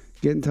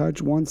get in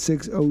touch.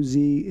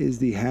 16OZ is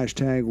the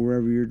hashtag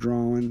wherever you're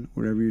drawing,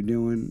 whatever you're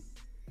doing.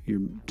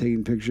 You're taking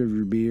a picture of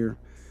your beer.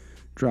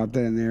 Drop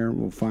that in there.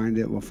 We'll find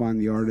it. We'll find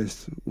the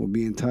artist. We'll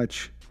be in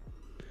touch.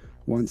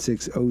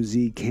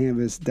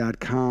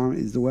 16ozcanvas.com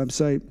is the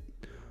website.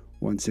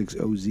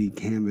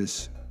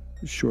 16OZcanvas,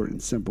 short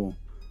and simple.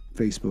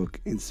 Facebook,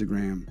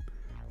 Instagram,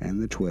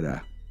 and the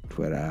Twitter.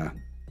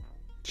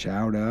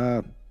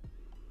 Chowder.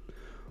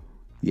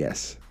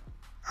 Yes,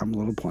 I'm a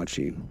little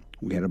punchy.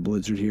 We had a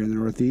blizzard here in the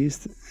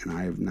Northeast, and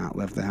I have not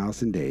left the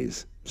house in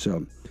days.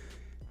 So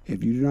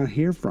if you do not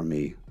hear from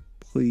me,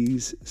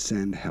 please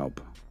send help.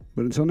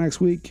 But until next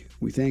week,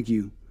 we thank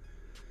you.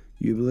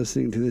 You've been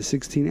listening to the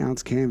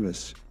 16-ounce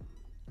canvas.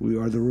 We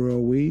are the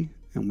Royal We,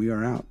 and we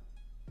are out.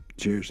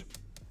 Cheers.